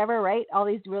control and whatever, right? All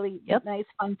these really nice,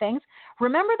 fun things.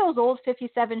 Remember those old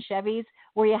 57 Chevys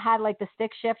where you had like the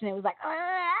stick shift and it was like,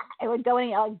 it would go and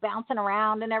like bouncing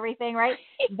around and everything, right?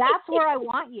 That's where I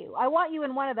want you. I want you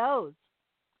in one of those.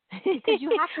 Because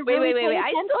you have to really wait.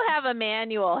 I still have a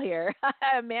manual here.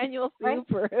 A manual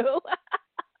Subaru. Right?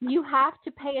 You have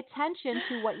to pay attention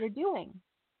to what you're doing.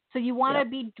 So you want to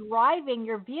be driving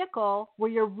your vehicle where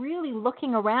you're really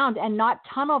looking around and not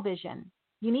tunnel vision.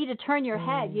 You need to turn your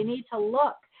head. You need to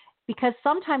look, because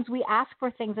sometimes we ask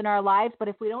for things in our lives, but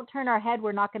if we don't turn our head,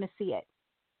 we're not going to see it.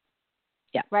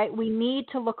 Yeah. Right? We need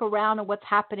to look around at what's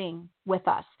happening with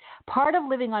us. Part of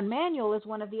living on manual is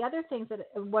one of the other things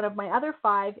one of my other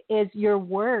 5 is your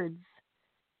words.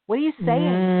 What are you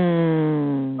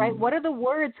saying? Right? What are the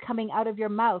words coming out of your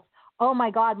mouth? Oh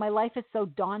my God, my life is so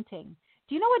daunting.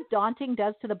 Do you know what daunting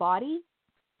does to the body?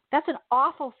 That's an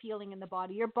awful feeling in the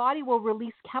body. Your body will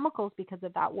release chemicals because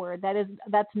of that word.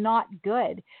 That's not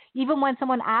good. Even when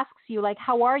someone asks you, like,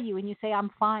 how are you? And you say,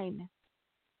 I'm fine.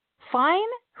 Fine?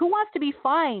 Who wants to be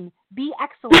fine? Be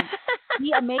excellent.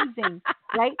 Be amazing,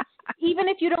 right? Even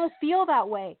if you don't feel that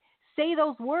way, say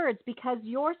those words, because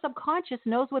your subconscious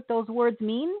knows what those words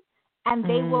mean. And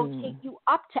they will take you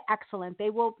up to excellent.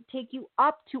 They will take you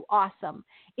up to awesome.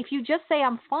 If you just say,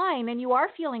 I'm fine, and you are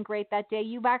feeling great that day,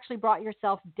 you've actually brought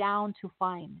yourself down to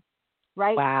fine,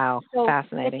 right? Wow, so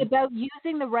fascinating. It's about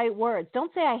using the right words.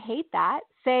 Don't say, I hate that.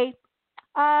 Say,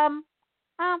 I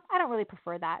don't really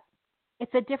prefer that.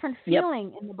 It's a different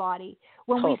feeling in the body.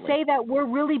 When we say that we're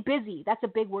really busy, that's a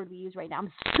big word we use right now.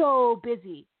 I'm so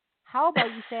busy. How about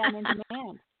you say, I'm in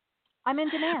demand? I'm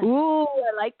in demand. Ooh,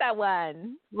 I like that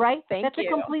one. Right? That's a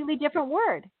completely different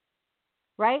word.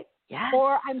 Right? Yes.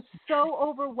 Or I'm so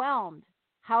overwhelmed.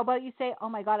 How about you say, oh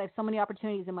my God, I have so many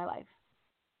opportunities in my life.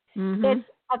 Mm-hmm. It's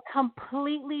a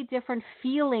completely different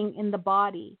feeling in the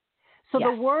body. So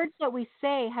the words that we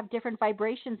say have different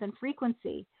vibrations and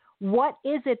frequency. What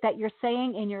is it that you're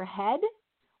saying in your head?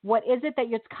 What is it that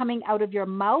it's coming out of your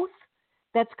mouth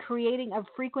that's creating a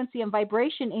frequency and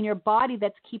vibration in your body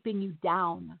that's keeping you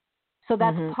down? So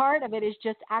that's part of it, is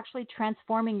just actually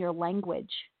transforming your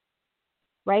language,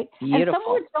 right? Beautiful. And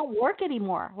some words don't work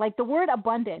anymore, like the word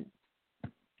abundant.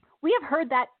 We have heard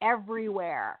that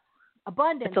everywhere.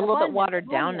 Abundant. It's a little bit watered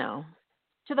down now.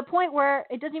 To the point where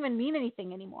it doesn't even mean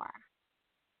anything anymore,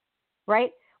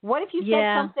 right? What if you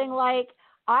said something like,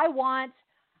 I want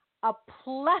a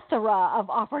plethora of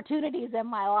opportunities in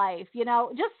my life,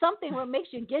 just something that makes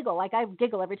you giggle. Like I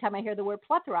giggle every time I hear the word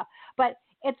plethora, but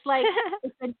it's like,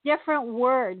 it's a different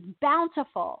word.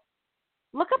 Bountiful.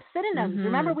 Look up synonyms.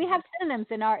 Remember, we have synonyms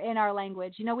in our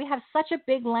language. We have such a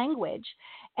big language.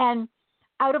 And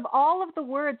Out of all of the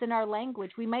words in our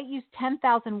language, we might use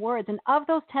 10,000 words. And of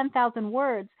those 10,000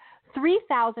 words,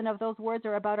 3,000 of those words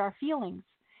are about our feelings.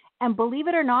 And believe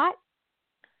it or not,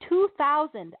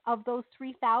 2,000 of those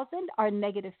 3,000 are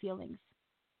negative feelings.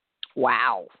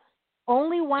 Wow.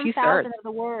 Only 1,000 of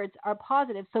the words are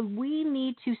positive. So we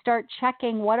need to start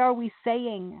checking, what are we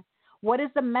saying? What is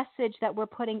the message that we're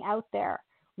putting out there?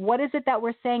 What is it that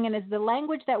we're saying? And is the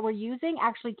language that we're using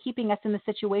actually keeping us in the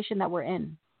situation that we're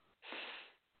in?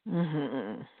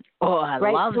 Mm-hmm. Oh, I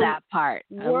love that part.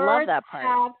 I love that part.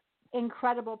 Words have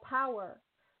incredible power,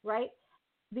 right?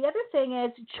 The other thing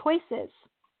is choices,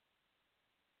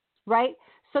 right?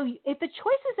 So if the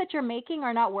choices that you're making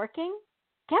are not working,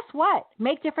 guess what?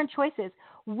 Make different choices.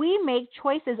 We make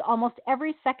choices almost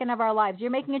every second of our lives. You're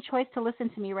making a choice to listen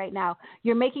to me right now.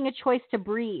 You're making a choice to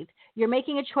breathe. You're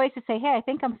making a choice to say, hey, I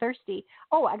think I'm thirsty.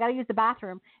 Oh, I got to use the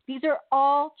bathroom. These are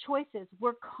all choices.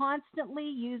 We're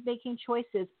constantly making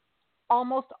choices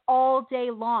almost all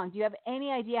day long. Do you have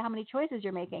any idea how many choices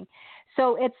you're making?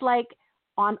 So it's like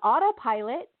on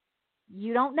autopilot,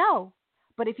 you don't know.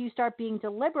 But if you start being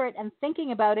deliberate and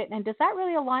thinking about it, and does that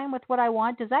really align with what I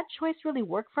want? Does that choice really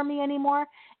work for me anymore?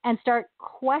 And start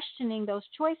questioning those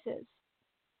choices,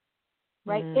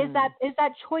 right? Is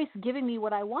that choice giving me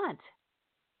what I want?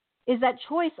 Is that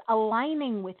choice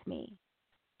aligning with me?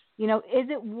 You know, is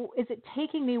it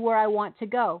taking me where I want to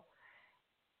go?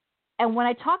 And when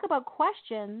I talk about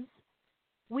questions,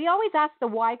 we always ask the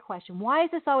why question. Why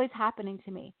is this always happening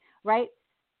to me, right?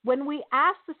 When we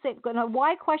ask the same,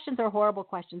 why questions are horrible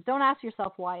questions. Don't ask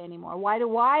yourself why anymore.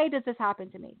 Why does this happen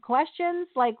to me? Questions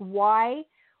like why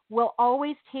will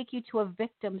always take you to a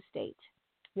victim state.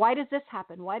 Why does this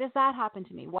happen? Why does that happen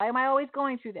to me? Why am I always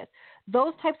going through this?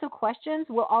 Those types of questions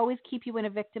will always keep you in a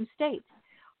victim state.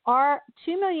 Our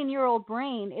 2 million-year-old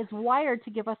brain is wired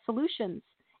to give us solutions,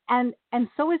 and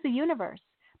so is the universe.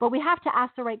 But we have to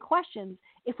ask the right questions.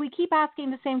 If we keep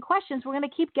asking the same questions, we're going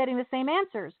to keep getting the same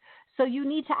answers. So you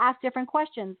need to ask different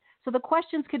questions. So the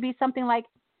questions could be something like,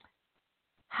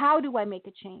 how do I make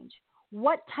a change?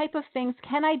 What type of things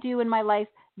can I do in my life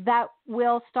that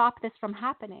will stop this from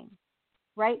happening?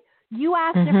 Right? You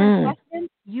ask different questions,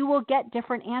 you will get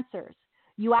different answers.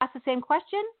 You ask the same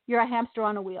question, you're a hamster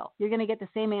on a wheel. You're going to get the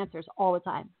same answers all the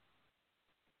time.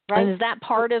 Right? And is that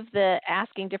part of the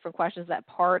asking different questions, that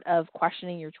part of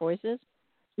questioning your choices?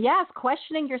 Yes,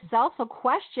 questioning yourself. So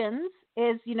questions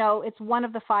is, it's one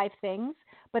of the 5 things,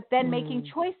 but then making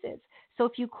choices. So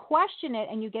if you question it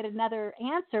and you get another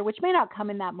answer, which may not come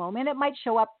in that moment, it might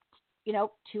show up,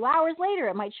 2 hours later.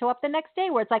 It might show up the next day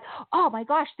where it's like, oh my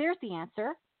gosh, there's the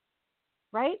answer,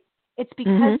 right? It's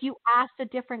because you asked a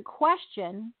different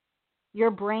question.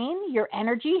 Your brain, your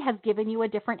energy has given you a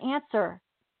different answer.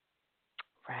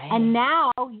 Right. And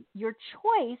now your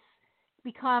choice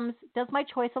becomes, does my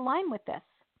choice align with this?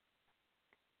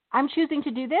 I'm choosing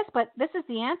to do this, but this is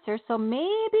the answer. So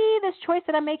maybe this choice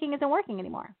that I'm making isn't working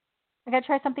anymore. I got to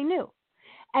try something new.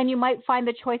 And you might find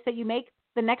the choice that you make,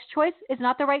 the next choice is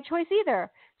not the right choice either.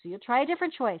 So you'll try a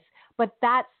different choice. But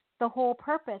that's the whole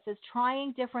purpose, is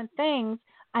trying different things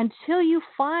until you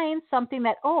find something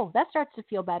that, that starts to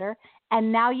feel better.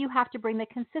 And now you have to bring the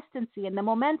consistency and the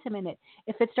momentum in it.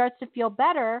 If it starts to feel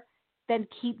better, then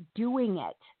keep doing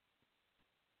it.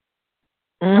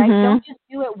 Right? Don't just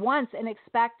do it once and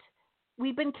expect.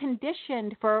 We've been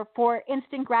conditioned for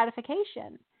instant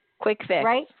gratification. Quick fix.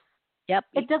 Right? Yep.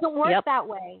 It doesn't work that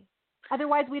way.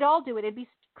 Otherwise, we'd all do it. It'd be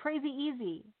crazy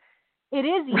easy. It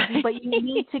is easy, but you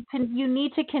need to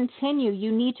continue.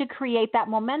 You need to create that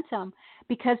momentum,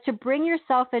 because to bring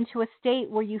yourself into a state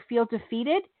where you feel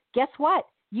defeated, guess what?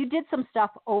 You did some stuff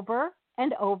over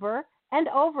and over and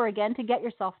over again to get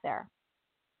yourself there.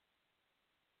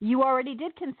 You already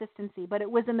did consistency, but it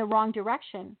was in the wrong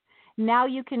direction. Now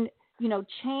you can,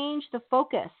 change the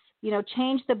focus,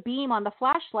 change the beam on the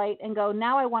flashlight and go,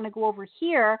 now I want to go over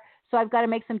here. So I've got to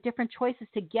make some different choices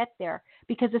to get there,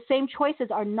 because the same choices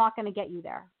are not going to get you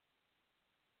there.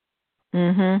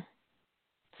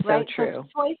 So right? true.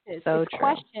 So it's choices, so it's true.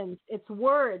 questions, it's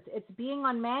words, it's being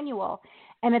on manual,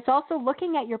 and it's also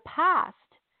looking at your past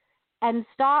and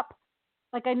stop.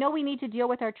 Like, I know we need to deal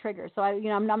with our triggers, so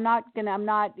I'm not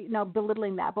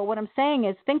belittling that. But what I'm saying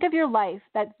is, think of your life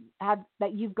that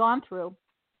you've gone through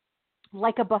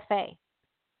like a buffet.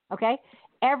 Okay,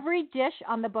 every dish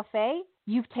on the buffet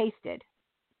you've tasted,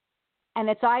 and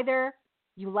it's either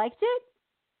you liked it,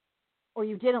 or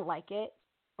you didn't like it,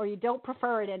 or you don't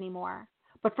prefer it anymore.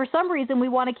 But for some reason, we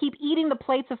want to keep eating the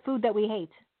plates of food that we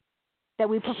hate, that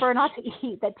we prefer not to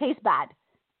eat, that taste bad,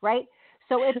 right?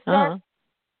 So it's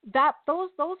that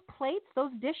those plates,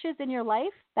 those dishes in your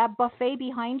life, that buffet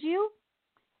behind you,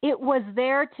 It was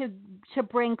there to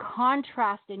bring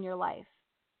contrast in your life.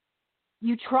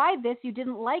 You tried this, you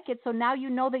didn't like it, so now you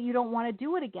know that you don't want to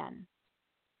do it again.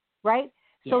 Right?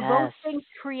 Yes. So those things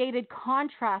created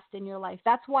contrast in your life.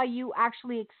 That's why you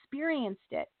actually experienced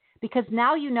it. Because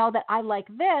now you know that I like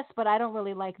this, but I don't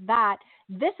really like that.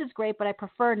 This is great, but I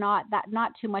prefer not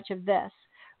too much of this,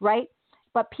 right?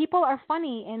 But people are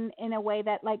funny in a way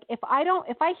that, like, if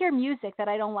I hear music that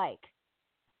I don't like,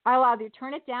 I'll either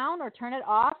turn it down or turn it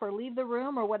off or leave the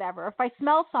room or whatever. If I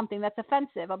smell something that's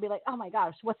offensive, I'll be like, oh my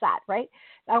gosh, what's that, right?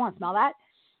 I don't want to smell that.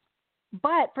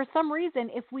 But for some reason,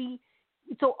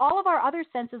 so all of our other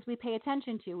senses we pay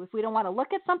attention to. If we don't want to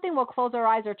look at something, we'll close our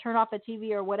eyes or turn off the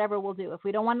TV or whatever we'll do. If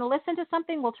we don't want to listen to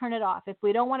something, we'll turn it off. If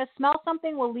we don't want to smell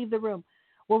something, we'll leave the room.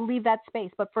 We'll leave that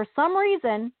space. But for some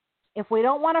reason, if we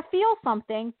don't want to feel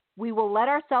something, we will let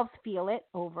ourselves feel it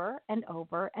over and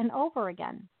over and over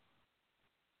again.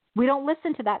 We don't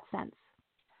listen to that sense.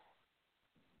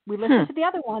 We listen to the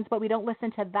other ones, but we don't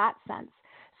listen to that sense.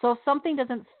 So if something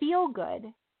doesn't feel good,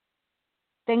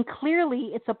 then clearly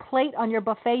it's a plate on your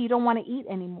buffet you don't want to eat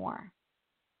anymore.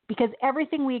 Because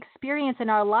everything we experience in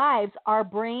our lives, our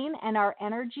brain and our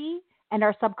energy and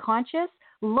our subconscious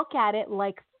look at it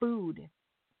like food.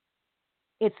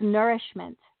 It's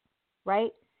nourishment,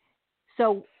 right?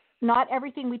 So not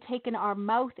everything we take in our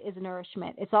mouth is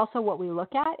nourishment. It's also what we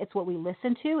look at. It's what we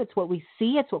listen to. It's what we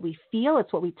see. It's what we feel.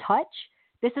 It's what we touch.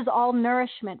 This is all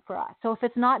nourishment for us. So if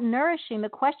it's not nourishing, the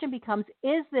question becomes,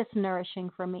 is this nourishing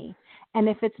for me? And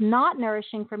if it's not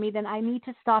nourishing for me, then I need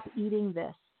to stop eating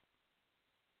this.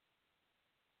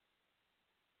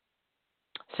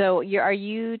 So are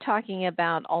you talking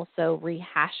about also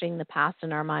rehashing the past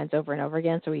in our minds over and over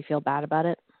again so we feel bad about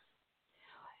it?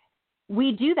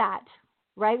 We do that,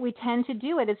 right? We tend to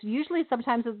do it. It's usually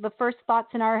sometimes the first thoughts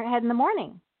in our head in the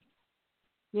morning.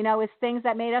 It's things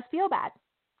that made us feel bad,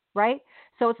 right?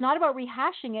 So it's not about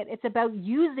rehashing it. It's about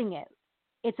using it.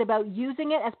 It's about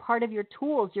using it as part of your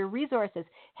tools, your resources.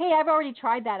 Hey, I've already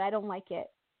tried that. I don't like it.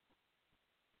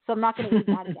 So I'm not going to eat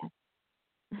that again.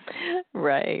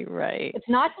 Right. It's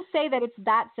not to say that it's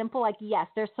that simple. Like, yes,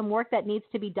 there's some work that needs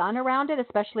to be done around it,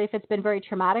 especially if it's been very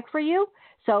traumatic for you.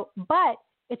 But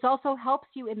it also helps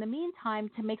you in the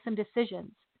meantime to make some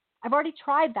decisions. I've already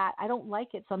tried that. I don't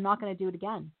like it, so I'm not going to do it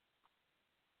again.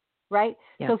 Right?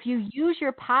 Yeah. So if you use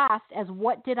your past as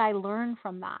what did I learn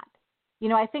from that?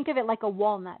 I think of it like a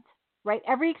walnut, right?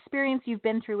 Every experience you've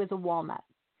been through is a walnut.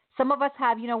 Some of us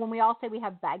have, when we all say we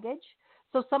have baggage,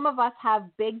 so some of us have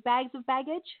big bags of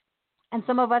baggage, and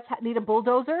some of us need a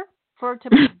bulldozer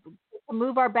to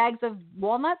move our bags of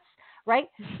walnuts, right?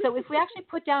 So if we actually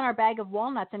put down our bag of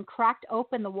walnuts and cracked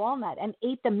open the walnut and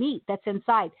ate the meat that's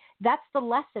inside, that's the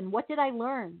lesson. What did I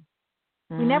learn?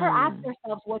 We never ask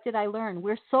ourselves, what did I learn?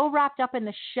 We're so wrapped up in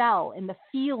the shell, in the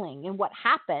feeling, in what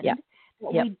happened, that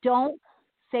we don't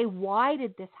say, why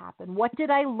did this happen? What did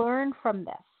I learn from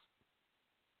this?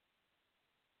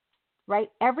 Right?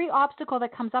 Every obstacle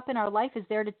that comes up in our life is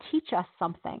there to teach us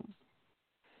something.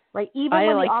 Right? Even I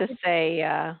when like to say,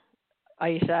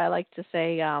 Ayse,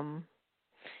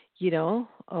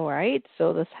 all right,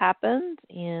 so this happened,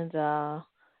 and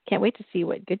can't wait to see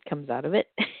what good comes out of it,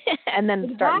 and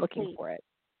then start looking for it.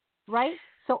 Right?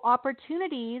 So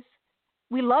opportunities,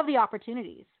 we love the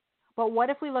opportunities, but what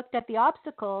if we looked at the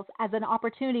obstacles as an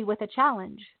opportunity with a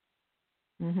challenge?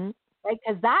 Mm-hmm. Right?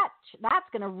 Because that's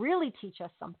going to really teach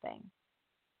us something.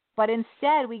 But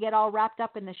instead, we get all wrapped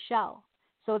up in the shell.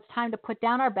 So it's time to put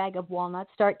down our bag of walnuts,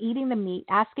 start eating the meat,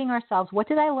 asking ourselves, what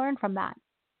did I learn from that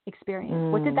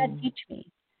experience? What did that teach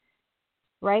me?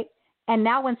 Right? And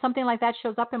now when something like that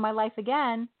shows up in my life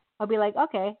again, I'll be like,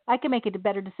 okay, I can make a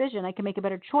better decision. I can make a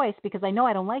better choice because I know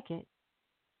I don't like it.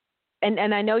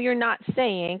 And I know you're not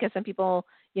saying, because some people,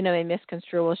 may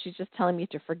misconstrue, well, she's just telling me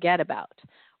to forget about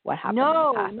what happened in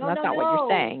the past. And that's not what you're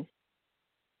saying.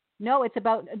 No, it's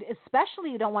about,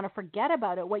 especially you don't want to forget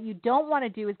about it. What you don't want to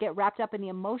do is get wrapped up in the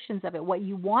emotions of it. What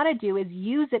you want to do is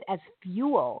use it as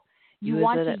fuel. You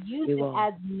want to use it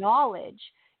as knowledge.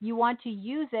 You want to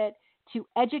use it to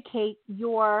educate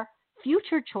your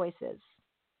future choices,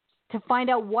 to find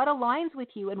out what aligns with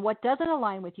you and what doesn't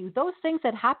align with you. Those things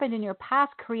that happened in your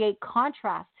past create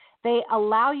contrast. They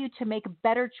allow you to make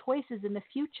better choices in the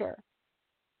future.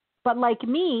 But like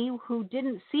me, who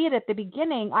didn't see it at the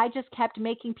beginning, I just kept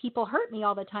making people hurt me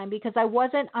all the time because I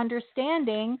wasn't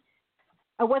understanding.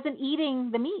 I wasn't eating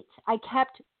the meat. I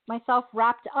kept myself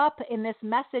wrapped up in this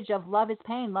message of love is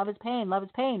pain, love is pain, love is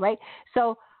pain, right?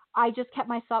 So I just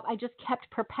kept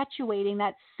perpetuating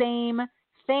that same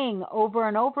thing over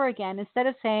and over again instead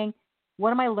of saying,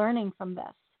 what am I learning from this?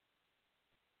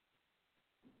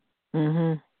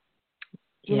 Mm-hmm.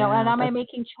 And Yeah, am I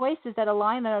making choices that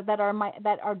align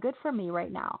that are good for me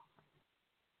right now?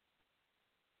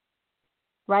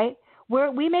 Right?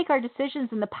 We make our decisions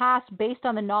in the past based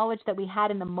on the knowledge that we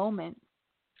had in the moment.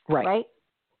 Right?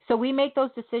 So we make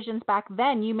those decisions back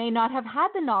then. You may not have had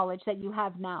the knowledge that you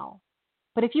have now.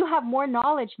 But if you have more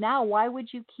knowledge now, why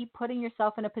would you keep putting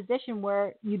yourself in a position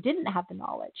where you didn't have the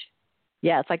knowledge?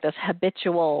 Yeah, it's like this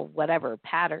habitual whatever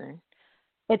pattern.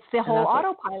 It's the whole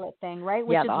autopilot thing, right?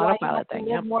 Which yeah, is the why you autopilot have to thing.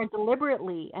 live more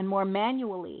deliberately and more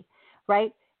manually,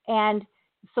 right? And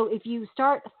so if you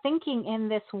start thinking in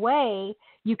this way,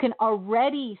 you can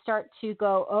already start to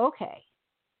go, okay,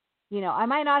 I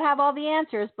might not have all the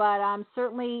answers, but I'm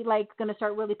certainly going to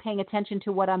start really paying attention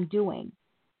to what I'm doing.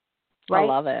 Right? I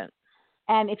love it.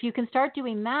 And if you can start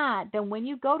doing that, then when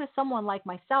you go to someone like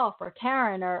myself or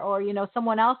Karen or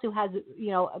someone else who has,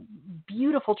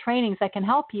 beautiful trainings that can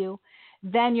help you,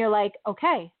 then you're like,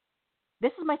 okay,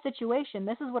 this is my situation.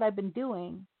 This is what I've been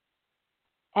doing.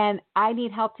 And I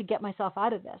need help to get myself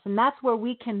out of this. And that's where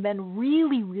we can then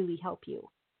really, really help you.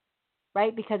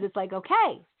 Right? Because it's like,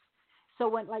 okay, so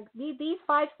when these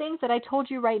 5 things that I told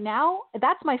you right now,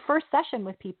 that's my first session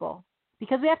with people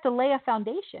because we have to lay a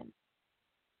foundation.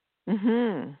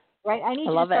 Mhm. Right? I need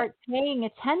you to start paying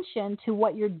attention to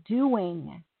what you're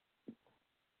doing.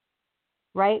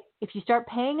 Right? If you start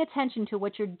paying attention to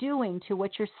what you're doing, to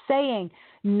what you're saying,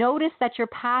 notice that your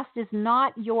past is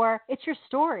not it's your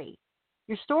story.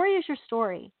 Your story is your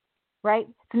story. Right?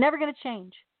 It's never going to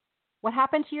change. What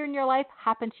happened to you in your life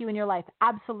happened to you in your life.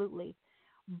 Absolutely.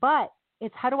 But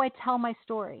it's how do I tell my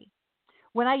story?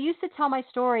 When I used to tell my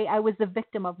story, I was the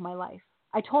victim of my life.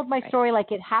 I told my story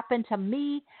like it happened to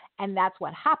me, and that's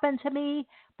what happened to me.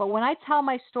 But when I tell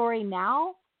my story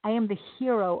now, I am the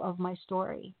hero of my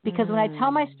story. Because when I tell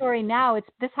my story now, it's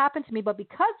this happened to me, but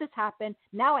because this happened,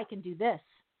 now I can do this.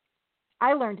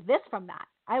 I learned this from that.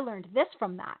 I learned this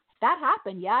from that. That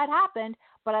happened. Yeah, it happened,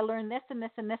 but I learned this and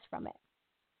this and this from it.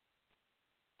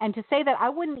 And to say that I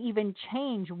wouldn't even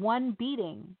change one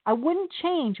beating. I wouldn't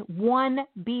change one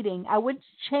beating. I wouldn't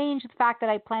change the fact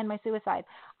that I planned my suicide.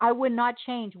 I would not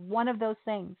change one of those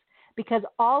things because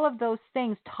all of those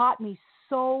things taught me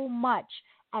so much.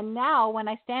 And now when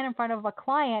I stand in front of a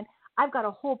client, I've got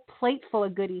a whole plate full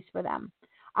of goodies for them.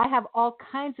 I have all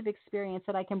kinds of experience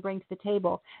that I can bring to the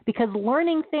table because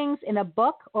learning things in a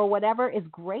book or whatever is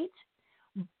great.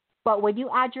 But when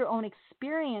you add your own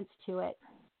experience to it,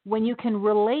 when you can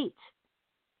relate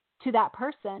to that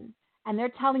person and they're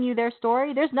telling you their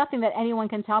story, there's nothing that anyone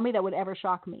can tell me that would ever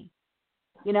shock me.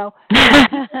 When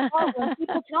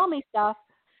people tell me stuff,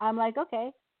 I'm like,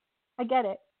 okay, I get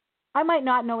it. I might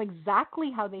not know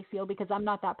exactly how they feel because I'm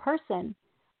not that person,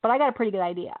 but I got a pretty good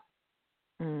idea.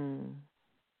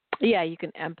 Yeah, you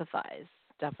can empathize,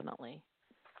 definitely.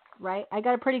 Right? I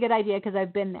got a pretty good idea because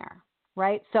I've been there,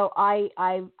 right? So I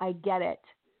get it.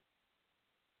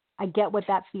 I get what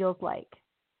that feels like.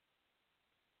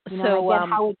 I get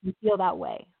how it can feel that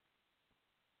way.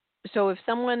 So if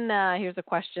someone, here's a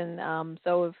question.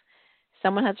 So if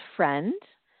someone has a friend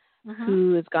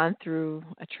who has gone through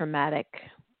a traumatic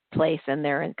place and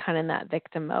they're in that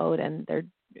victim mode and they're,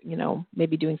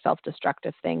 maybe doing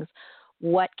self-destructive things,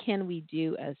 what can we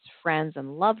do as friends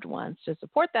and loved ones to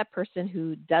support that person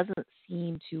who doesn't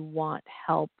seem to want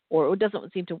help or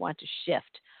doesn't seem to want to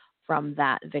shift from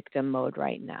that victim mode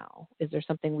right now? Is there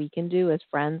something we can do as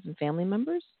friends and family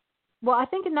members? Well, I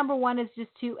think number one is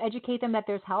just to educate them that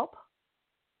there's help.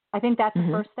 I think that's the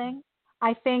first thing.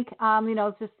 I think,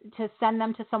 just to send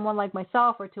them to someone like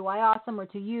myself or to iAwesome or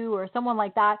to you or someone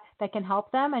like that can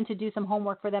help them and to do some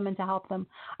homework for them and to help them.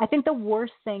 I think the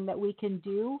worst thing that we can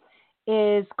do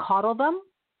is coddle them.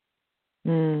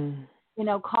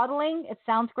 Coddling, it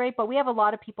sounds great, but we have a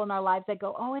lot of people in our lives that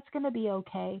go, oh, it's going to be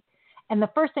okay. And the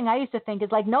first thing I used to think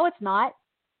is like, no, it's not.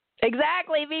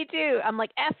 Exactly, me too. I'm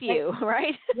like, F you,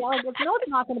 right? Yeah, no, it's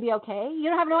not going to be okay. You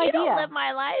don't have no idea. You don't live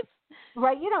my life.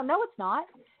 Right, you don't know it's not.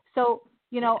 So,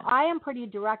 I am pretty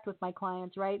direct with my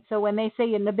clients, right? So when they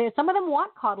say, some of them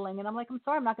want coddling, and I'm like, I'm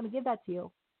sorry, I'm not going to give that to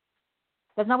you.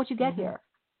 That's not what you get here.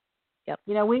 Yep.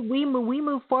 We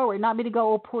move forward, not me to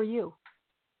go, oh, poor you.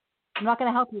 I'm not going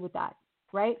to help you with that,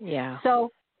 right? Yeah.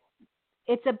 So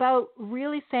it's about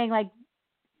really saying, like,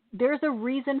 there's a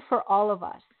reason for all of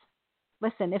us.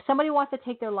 Listen, if somebody wants to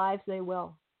take their lives, they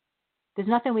will. There's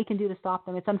nothing we can do to stop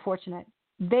them. It's unfortunate.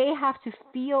 They have to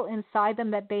feel inside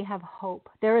them that they have hope.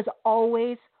 There is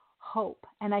always hope.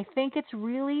 And I think it's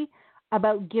really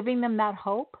about giving them that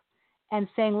hope and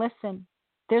saying, listen,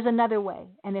 there's another way.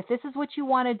 And if this is what you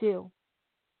want to do,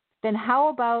 then how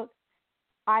about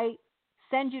I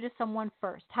send you to someone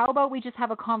first? How about we just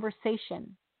have a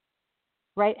conversation?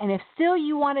 right? And if still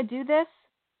you want to do this,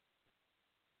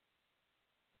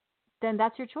 then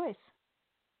that's your choice.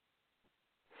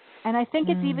 And I think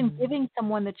it's even giving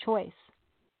someone the choice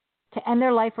to end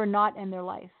their life or not end their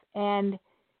life. And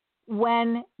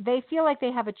when they feel like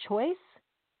they have a choice,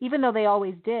 even though they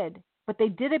always did, but they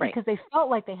did it because they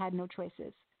felt like they had no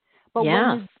choices. But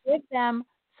when you give them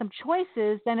some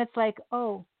choices, then it's like,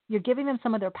 oh, you're giving them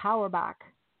some of their power back.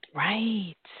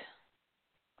 Right.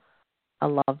 I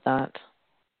love that.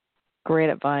 Great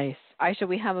advice. Ayse,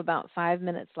 we have about 5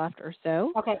 minutes left or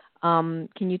so. Okay.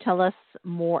 Can you tell us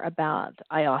more about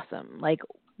iAwesome? Like,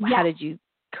 how did you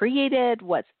create it?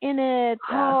 What's in it?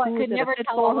 Who is it a fit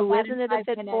for? Who isn't it a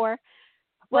fit for?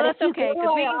 Well, that's okay,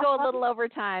 because we can go a little over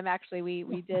time. Actually,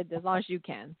 we did, as long as you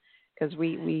can, because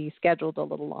we scheduled a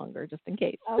little longer just in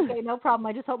case. Okay, no problem.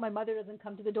 I just hope my mother doesn't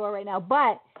come to the door right now.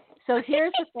 But, so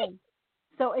here's the thing.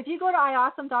 So if you go to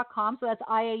iawesome.com, so that's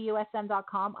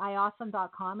IAUSM.com,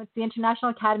 iawesome.com, it's the International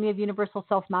Academy of Universal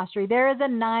Self-Mastery. There is a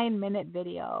 9-minute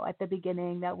video at the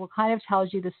beginning that will kind of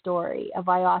tells you the story of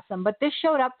iAwesome. But this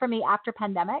showed up for me after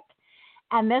pandemic,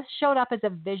 and this showed up as a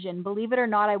vision. Believe it or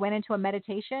not, I went into a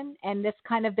meditation, and this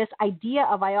idea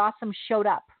of iAwesome showed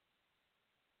up.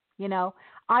 You know,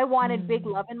 I wanted big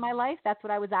love in my life. That's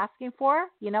what I was asking for.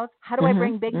 You know, how do I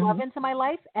bring big love into my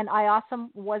life? And iAwesome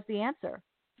was the answer.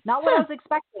 Not what I was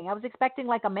expecting. I was expecting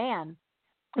like a man.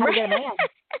 How to get a man.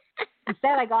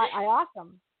 Instead, I got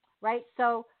iAwesome, right?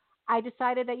 So I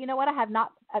decided that, you know what, I have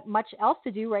not much else to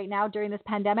do right now during this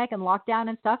pandemic and lockdown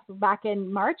and stuff back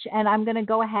in March, and I'm going to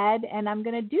go ahead and I'm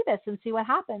going to do this and see what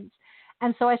happens.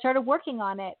 And so I started working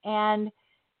on it, and,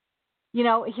 you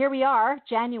know, here we are,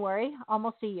 January,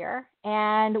 almost a year,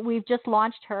 and we've just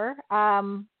launched her.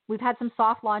 We've had some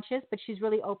soft launches, but she's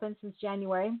really open since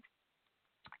January.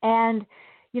 And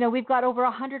you know, we've got over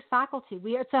 100 faculty.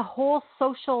 It's a whole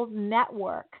social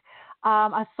network,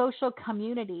 a social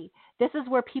community. This is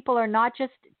where people are not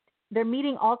just, they're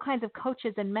meeting all kinds of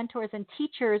coaches and mentors and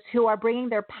teachers who are bringing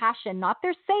their passion, not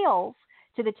their sales,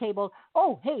 to the table.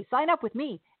 Oh, hey, sign up with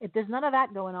me. There's none of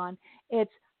that going on.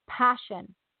 It's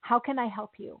passion. How can I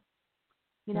help you?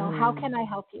 You know, how can I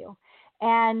help you?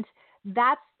 And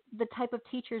that's the type of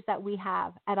teachers that we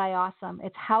have at iAwesome.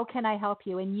 It's how can I help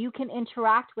you? And you can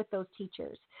interact with those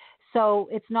teachers. So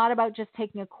it's not about just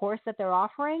taking a course that they're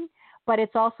offering, but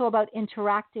it's also about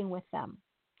interacting with them,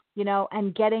 you know,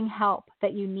 and getting help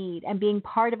that you need and being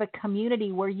part of a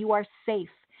community where you are safe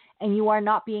and you are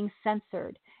not being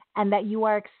censored and that you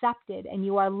are accepted and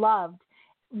you are loved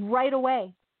right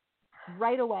away.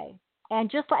 And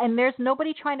there's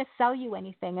nobody trying to sell you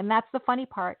anything. And that's the funny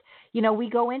part. You know, we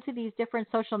go into these different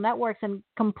social networks and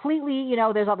completely, you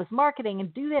know, there's all this marketing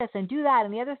and do this and do that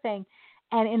and the other thing.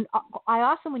 And in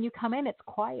iAwesome, when you come in, it's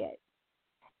quiet.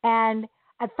 And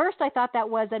at first I thought that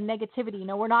was a negativity. You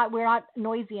know, we're not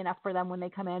noisy enough for them when they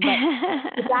come in.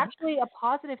 But it's actually a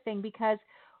positive thing because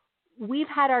we've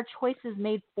had our choices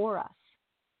made for us.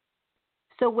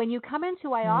 So when you come into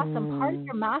iAwesome, part of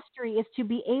your mastery is to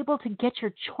be able to get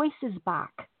your choices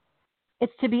back.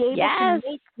 It's to be able to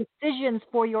make decisions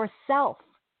for yourself,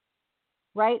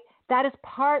 right? That is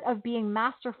part of being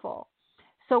masterful.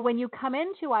 So when you come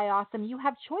into iAwesome, you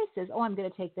have choices. Oh, I'm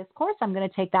going to take this course. I'm going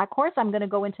to take that course. I'm going to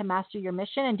go into Master Your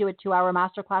Mission and do a 2-hour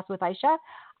masterclass with Ayse.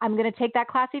 I'm going to take that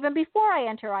class even before I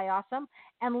enter iAwesome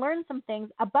and learn some things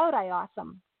about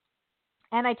iAwesome.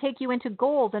 And I take you into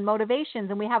goals and motivations,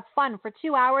 and we have fun for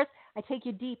 2 hours. I take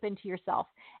you deep into yourself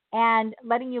and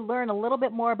letting you learn a little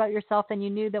bit more about yourself than you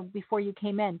knew that before you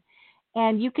came in.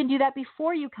 And you can do that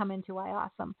before you come into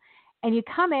iAwesome. And you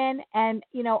come in and,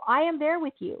 you know, I am there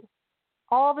with you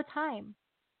all the time,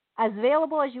 as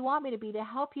available as you want me to be, to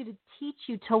help you, to teach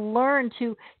you, to learn,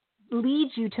 to lead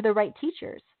you to the right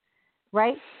teachers,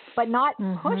 right? But not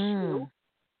push you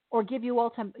or give you all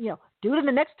time, you know, do it in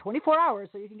the next 24 hours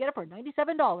so you can get it for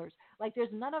 $97. Like, there's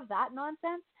none of that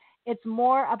nonsense. It's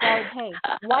more about, hey,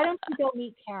 why don't you go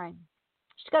meet Karen?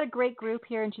 She's got a great group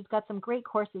here, and she's got some great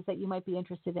courses that you might be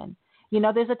interested in. You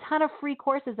know, there's a ton of free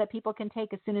courses that people can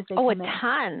take as soon as they come in. Oh, a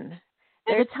ton.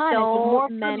 There's a ton. So it's more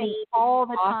many all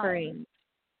the offerings.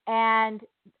 Time. And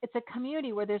it's a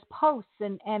community where there's posts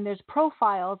and there's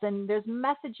profiles and there's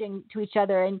messaging to each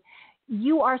other, and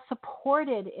you are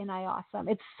supported in iAwesome.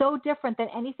 It's so different than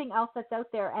anything else that's out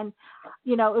there. And,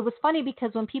 you know, it was funny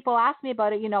because when people ask me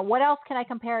about it, you know, what else can I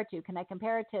compare it to? Can I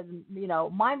compare it to, you know,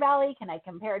 Mind Valley? Can I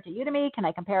compare it to Udemy? Can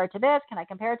I compare it to this? Can I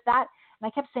compare it to that? And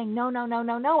I kept saying, no.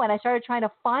 And I started trying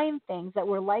to find things that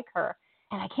were like her,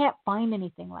 and I can't find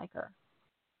anything like her.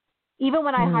 Even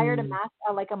when I hired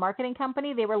a marketing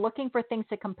company, they were looking for things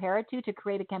to compare it to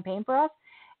create a campaign for us.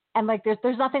 And like,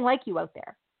 there's nothing like you out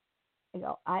there. I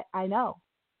go, I know,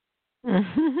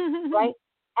 Mhm. right?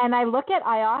 And I look at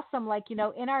IAWSOM like, in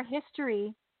our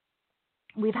history,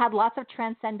 we've had lots of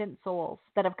transcendent souls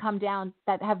that have come down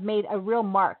that have made a real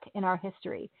mark in our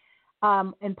history,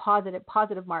 and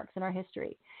positive marks in our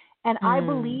history. And I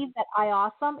believe that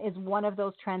IAWSOM is one of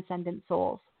those transcendent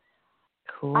souls.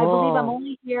 I believe I'm Cool.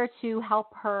 only here to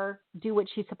help her do what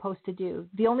she's supposed to do.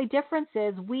 The only difference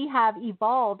is we have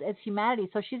evolved as humanity.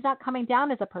 So she's not coming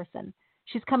down as a person.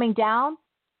 She's coming down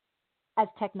as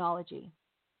technology,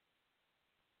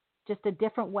 just a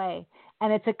different way.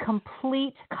 And it's a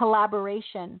complete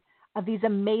collaboration of these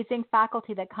amazing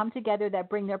faculty that come together, that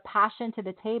bring their passion to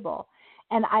the table.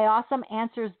 And IAWSOM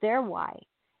answers their why.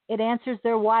 It answers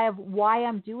their why of why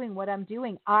I'm doing what I'm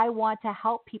doing. I want to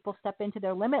help people step into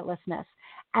their limitlessness.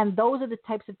 And those are the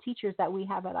types of teachers that we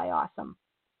have at IAWSOM.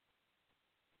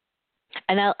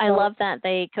 And I So, love that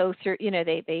they go through,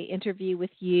 they interview with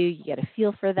you, you get a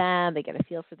feel for them, they get a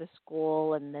feel for the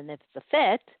school, and then if it's a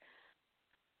fit,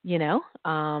 yeah,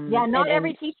 not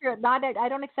every and teacher, I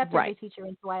don't accept every right. teacher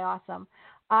into IAWSOM.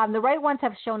 The right ones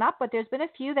have shown up, but there's been a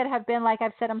few that have been like,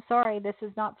 I've said, I'm sorry, this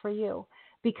is not for you,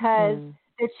 because Mm.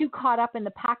 they're too caught up in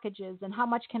the packages and how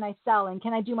much can I sell and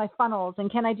can I do my funnels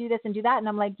and can I do this and do that? And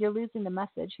I'm like, you're losing the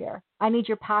message here. I need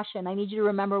your passion. I need you to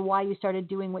remember why you started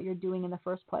doing what you're doing in the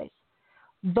first place.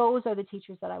 Those are the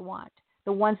teachers that I want.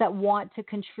 The ones that want to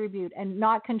contribute, and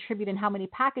not contribute in how many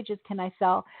packages can I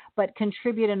sell, but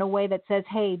contribute in a way that says,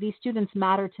 hey, these students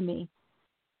matter to me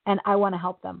and I want to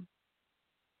help them.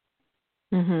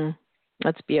 Mhm.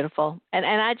 That's beautiful. And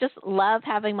I just love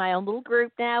having my own little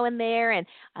group now in there, and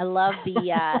I love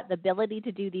the ability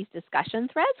to do these discussion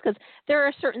threads, because there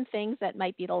are certain things that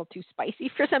might be a little too spicy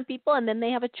for some people, and then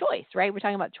they have a choice, right? We're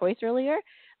talking about choice earlier.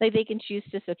 Like, they can choose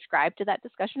to subscribe to that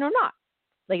discussion or not.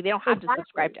 Like, they don't have to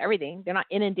subscribe Exactly. to everything. They're not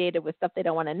inundated with stuff they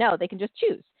don't want to know. They can just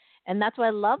choose. And that's what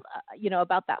I love,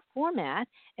 about that format,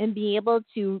 and being able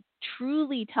to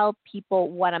truly tell people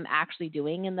what I'm actually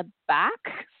doing in the back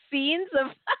scenes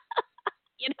of,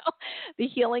 the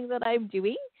healing that I'm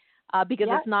doing, because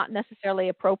Yep. it's not necessarily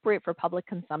appropriate for public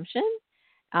consumption.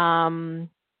 Um,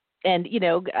 and,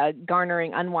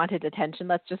 garnering unwanted attention,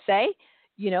 let's just say,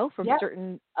 from Yep.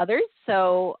 certain others.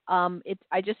 So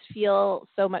I just feel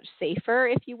so much safer,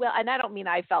 if you will. And I don't mean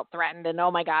I felt threatened and,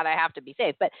 oh my God, I have to be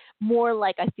safe, but more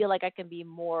like I feel like I can be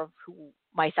more of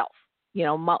myself,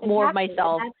 more of Exactly.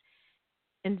 myself,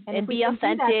 And if and we be can do that,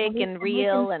 authentic and then we can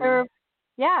real. And serve,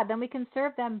 yeah, then we can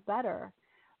serve them better,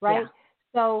 right? yeah,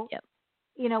 So, yep.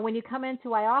 when you come into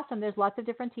IAWSOM, there's lots of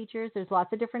different teachers, there's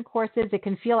lots of different courses. It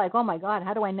can feel like, oh my God,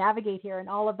 how do I navigate here and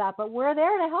all of that? But we're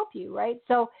there to help you, right?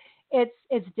 So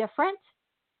it's different.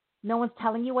 No one's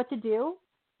telling you what to do.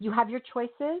 You have your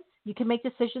choices. You can make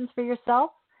decisions for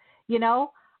yourself. You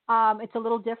know, it's a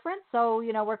little different. So,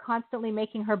 we're constantly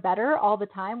making her better all the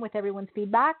time with everyone's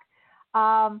feedback.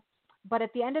 But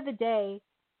at the end of the day,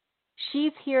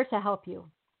 she's here to help you.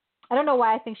 I don't know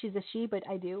why I think she's a she, but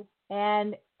I do.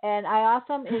 And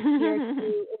IAWSOM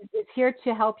is here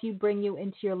to help you, bring you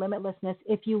into your limitlessness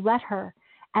if you let her.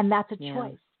 And that's a Yeah,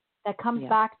 choice. That comes yeah,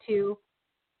 back to,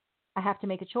 I have to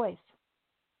make a choice,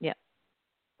 yeah.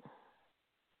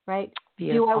 right? Do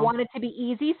I Beautiful. want it to be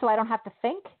easy so I don't have to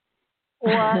think?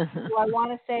 Or do I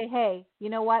want to say, hey, you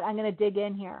know what? I'm going to dig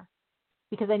in here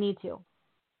because I need to.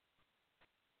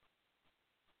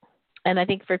 And I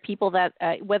think for people that,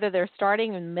 whether they're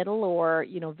starting in middle or,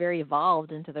 very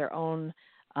evolved into their own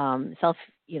self,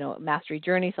 mastery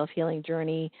journey, self-healing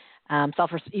journey,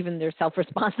 even their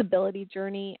self-responsibility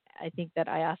journey, I think that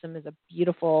IAWSOM is a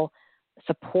beautiful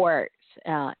support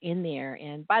in there.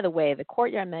 And by the way, the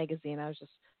Courtyard magazine, I was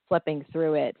just flipping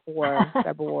through it for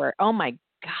February. Oh my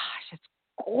gosh, it's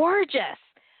gorgeous.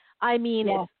 I mean,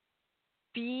 Yes. it's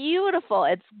beautiful.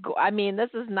 This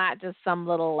is not just some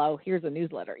little, oh, here's a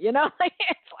newsletter, like,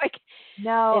 it's like,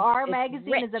 No, our it's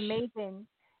magazine rich. is amazing.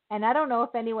 And I don't know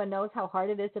if anyone knows how hard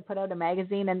it is to put out a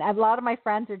magazine. And a lot of my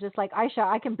friends are just like, Ayse,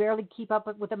 I can barely keep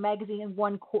up with a magazine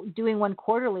in doing one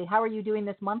quarterly. How are you doing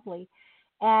this monthly?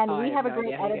 Oh, And I we have have a no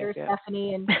great idea how you guys editor, do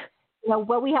Stephanie, and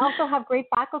but we also have great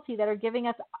faculty that are giving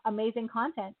us amazing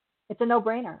content. It's a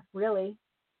no-brainer, really.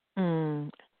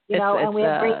 it. And we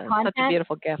have great It's such a content.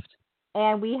 beautiful gift.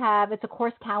 And it's a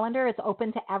course calendar. It's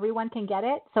open to everyone can get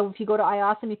it. So if you go to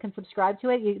IAWSOM, you can subscribe to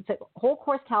it. It's a whole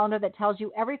course calendar that tells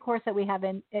you every course that we have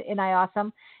in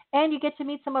IAWSOM. And you get to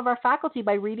meet some of our faculty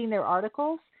by reading their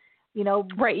articles,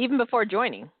 Right, even before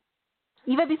joining.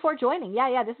 even before joining.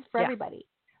 Yeah, this is for Yeah. everybody,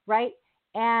 right?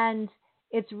 And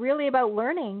it's really about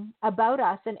learning about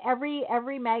us. And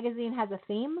every magazine has a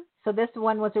theme. So this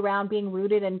one was around being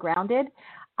rooted and grounded.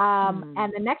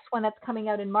 And the next one that's coming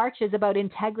out in March is about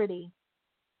integrity.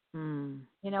 Mm.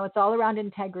 It's all around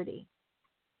integrity.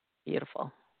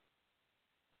 Beautiful.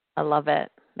 I love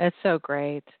it. That's so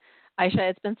great. Ayse,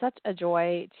 it's been such a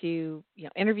joy to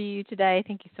interview you today.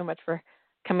 Thank you so much for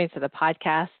coming to the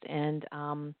podcast. And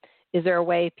is there a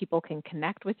way people can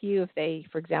connect with you if they,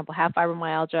 for example, have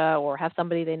fibromyalgia or have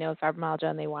somebody they know with fibromyalgia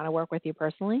and they want to work with you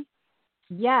personally?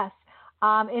 Yes.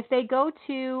 If they go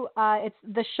to, it's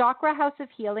the Chakra House of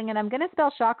Healing, and I'm going to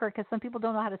spell chakra because some people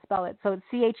don't know how to spell it. So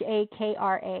it's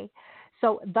CHAKRA.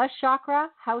 So the Chakra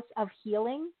House of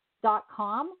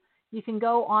Healing.com. You can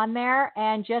go on there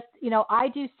and just, I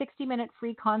do 60-minute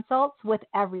free consults with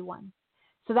everyone.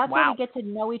 So that's where we get to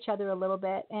know each other a little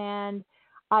bit. And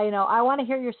I want to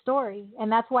hear your story.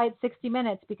 And that's why it's 60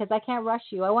 minutes, because I can't rush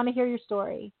you. I want to hear your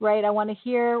story, right? I want to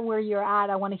hear where you're at.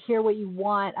 I want to hear what you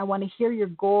want. I want to hear your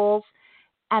goals.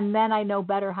 And then I know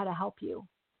better how to help you,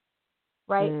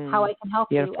 right? How I can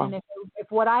help you. And if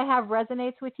what I have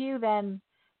resonates with you, then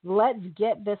let's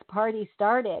get this party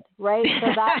started, right? So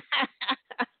that's,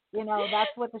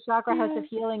 that's what the Chakra House of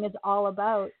Healing is all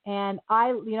about. And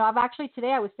I've actually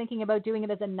today I was thinking about doing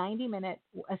it as a 90-minute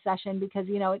session because,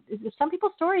 some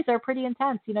people's stories are pretty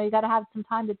intense. You got to have some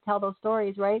time to tell those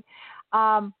stories, right?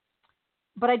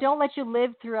 But I don't let you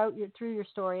live through your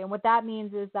story. And what that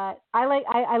means is that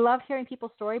I love hearing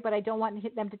people's story, but I don't want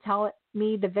them to tell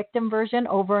me the victim version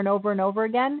over and over and over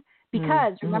again.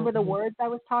 Because remember the words I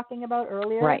was talking about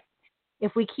earlier? Right.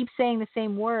 If we keep saying the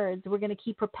same words, we're going to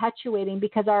keep perpetuating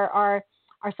because our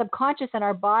subconscious and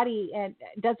our body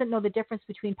doesn't know the difference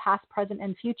between past, present,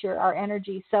 and future, our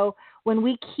energy. So when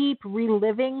we keep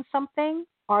reliving something,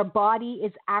 our body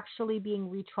is actually being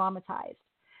re-traumatized.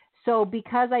 So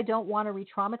because I don't want to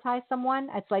re-traumatize someone,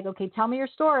 it's like, okay, tell me your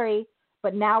story,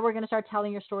 but now we're going to start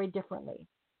telling your story differently.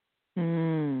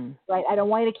 Right? I don't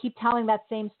want you to keep telling that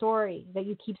same story that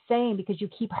you keep saying because you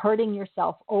keep hurting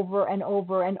yourself over and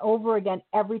over and over again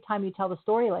every time you tell the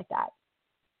story like that.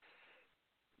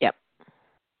 Yep.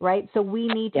 Right? So we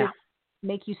need to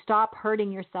make you stop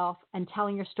hurting yourself and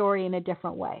telling your story in a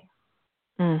different way.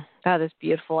 That is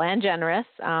beautiful and generous.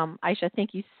 Ayse,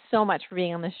 thank you so much for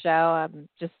being on the show. I'm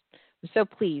so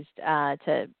pleased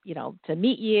to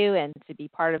meet you and to be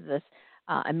part of this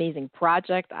amazing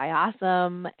project,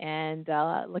 Awesome, and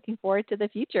looking forward to the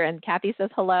future. And Kathy says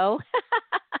hello.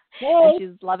 Hey. And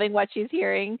she's loving what she's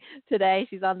hearing today.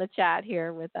 She's on the chat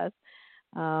here with us.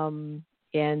 I'm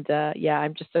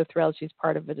just so thrilled she's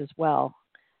part of it as well.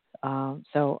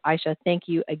 So Ayse, thank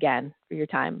you again for your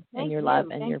time and your love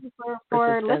and your persistence.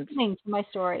 For listening to my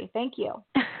story. Thank you.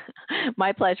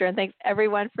 My pleasure. And thanks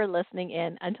everyone for listening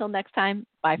in. Until next time,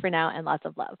 bye for now and lots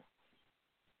of love.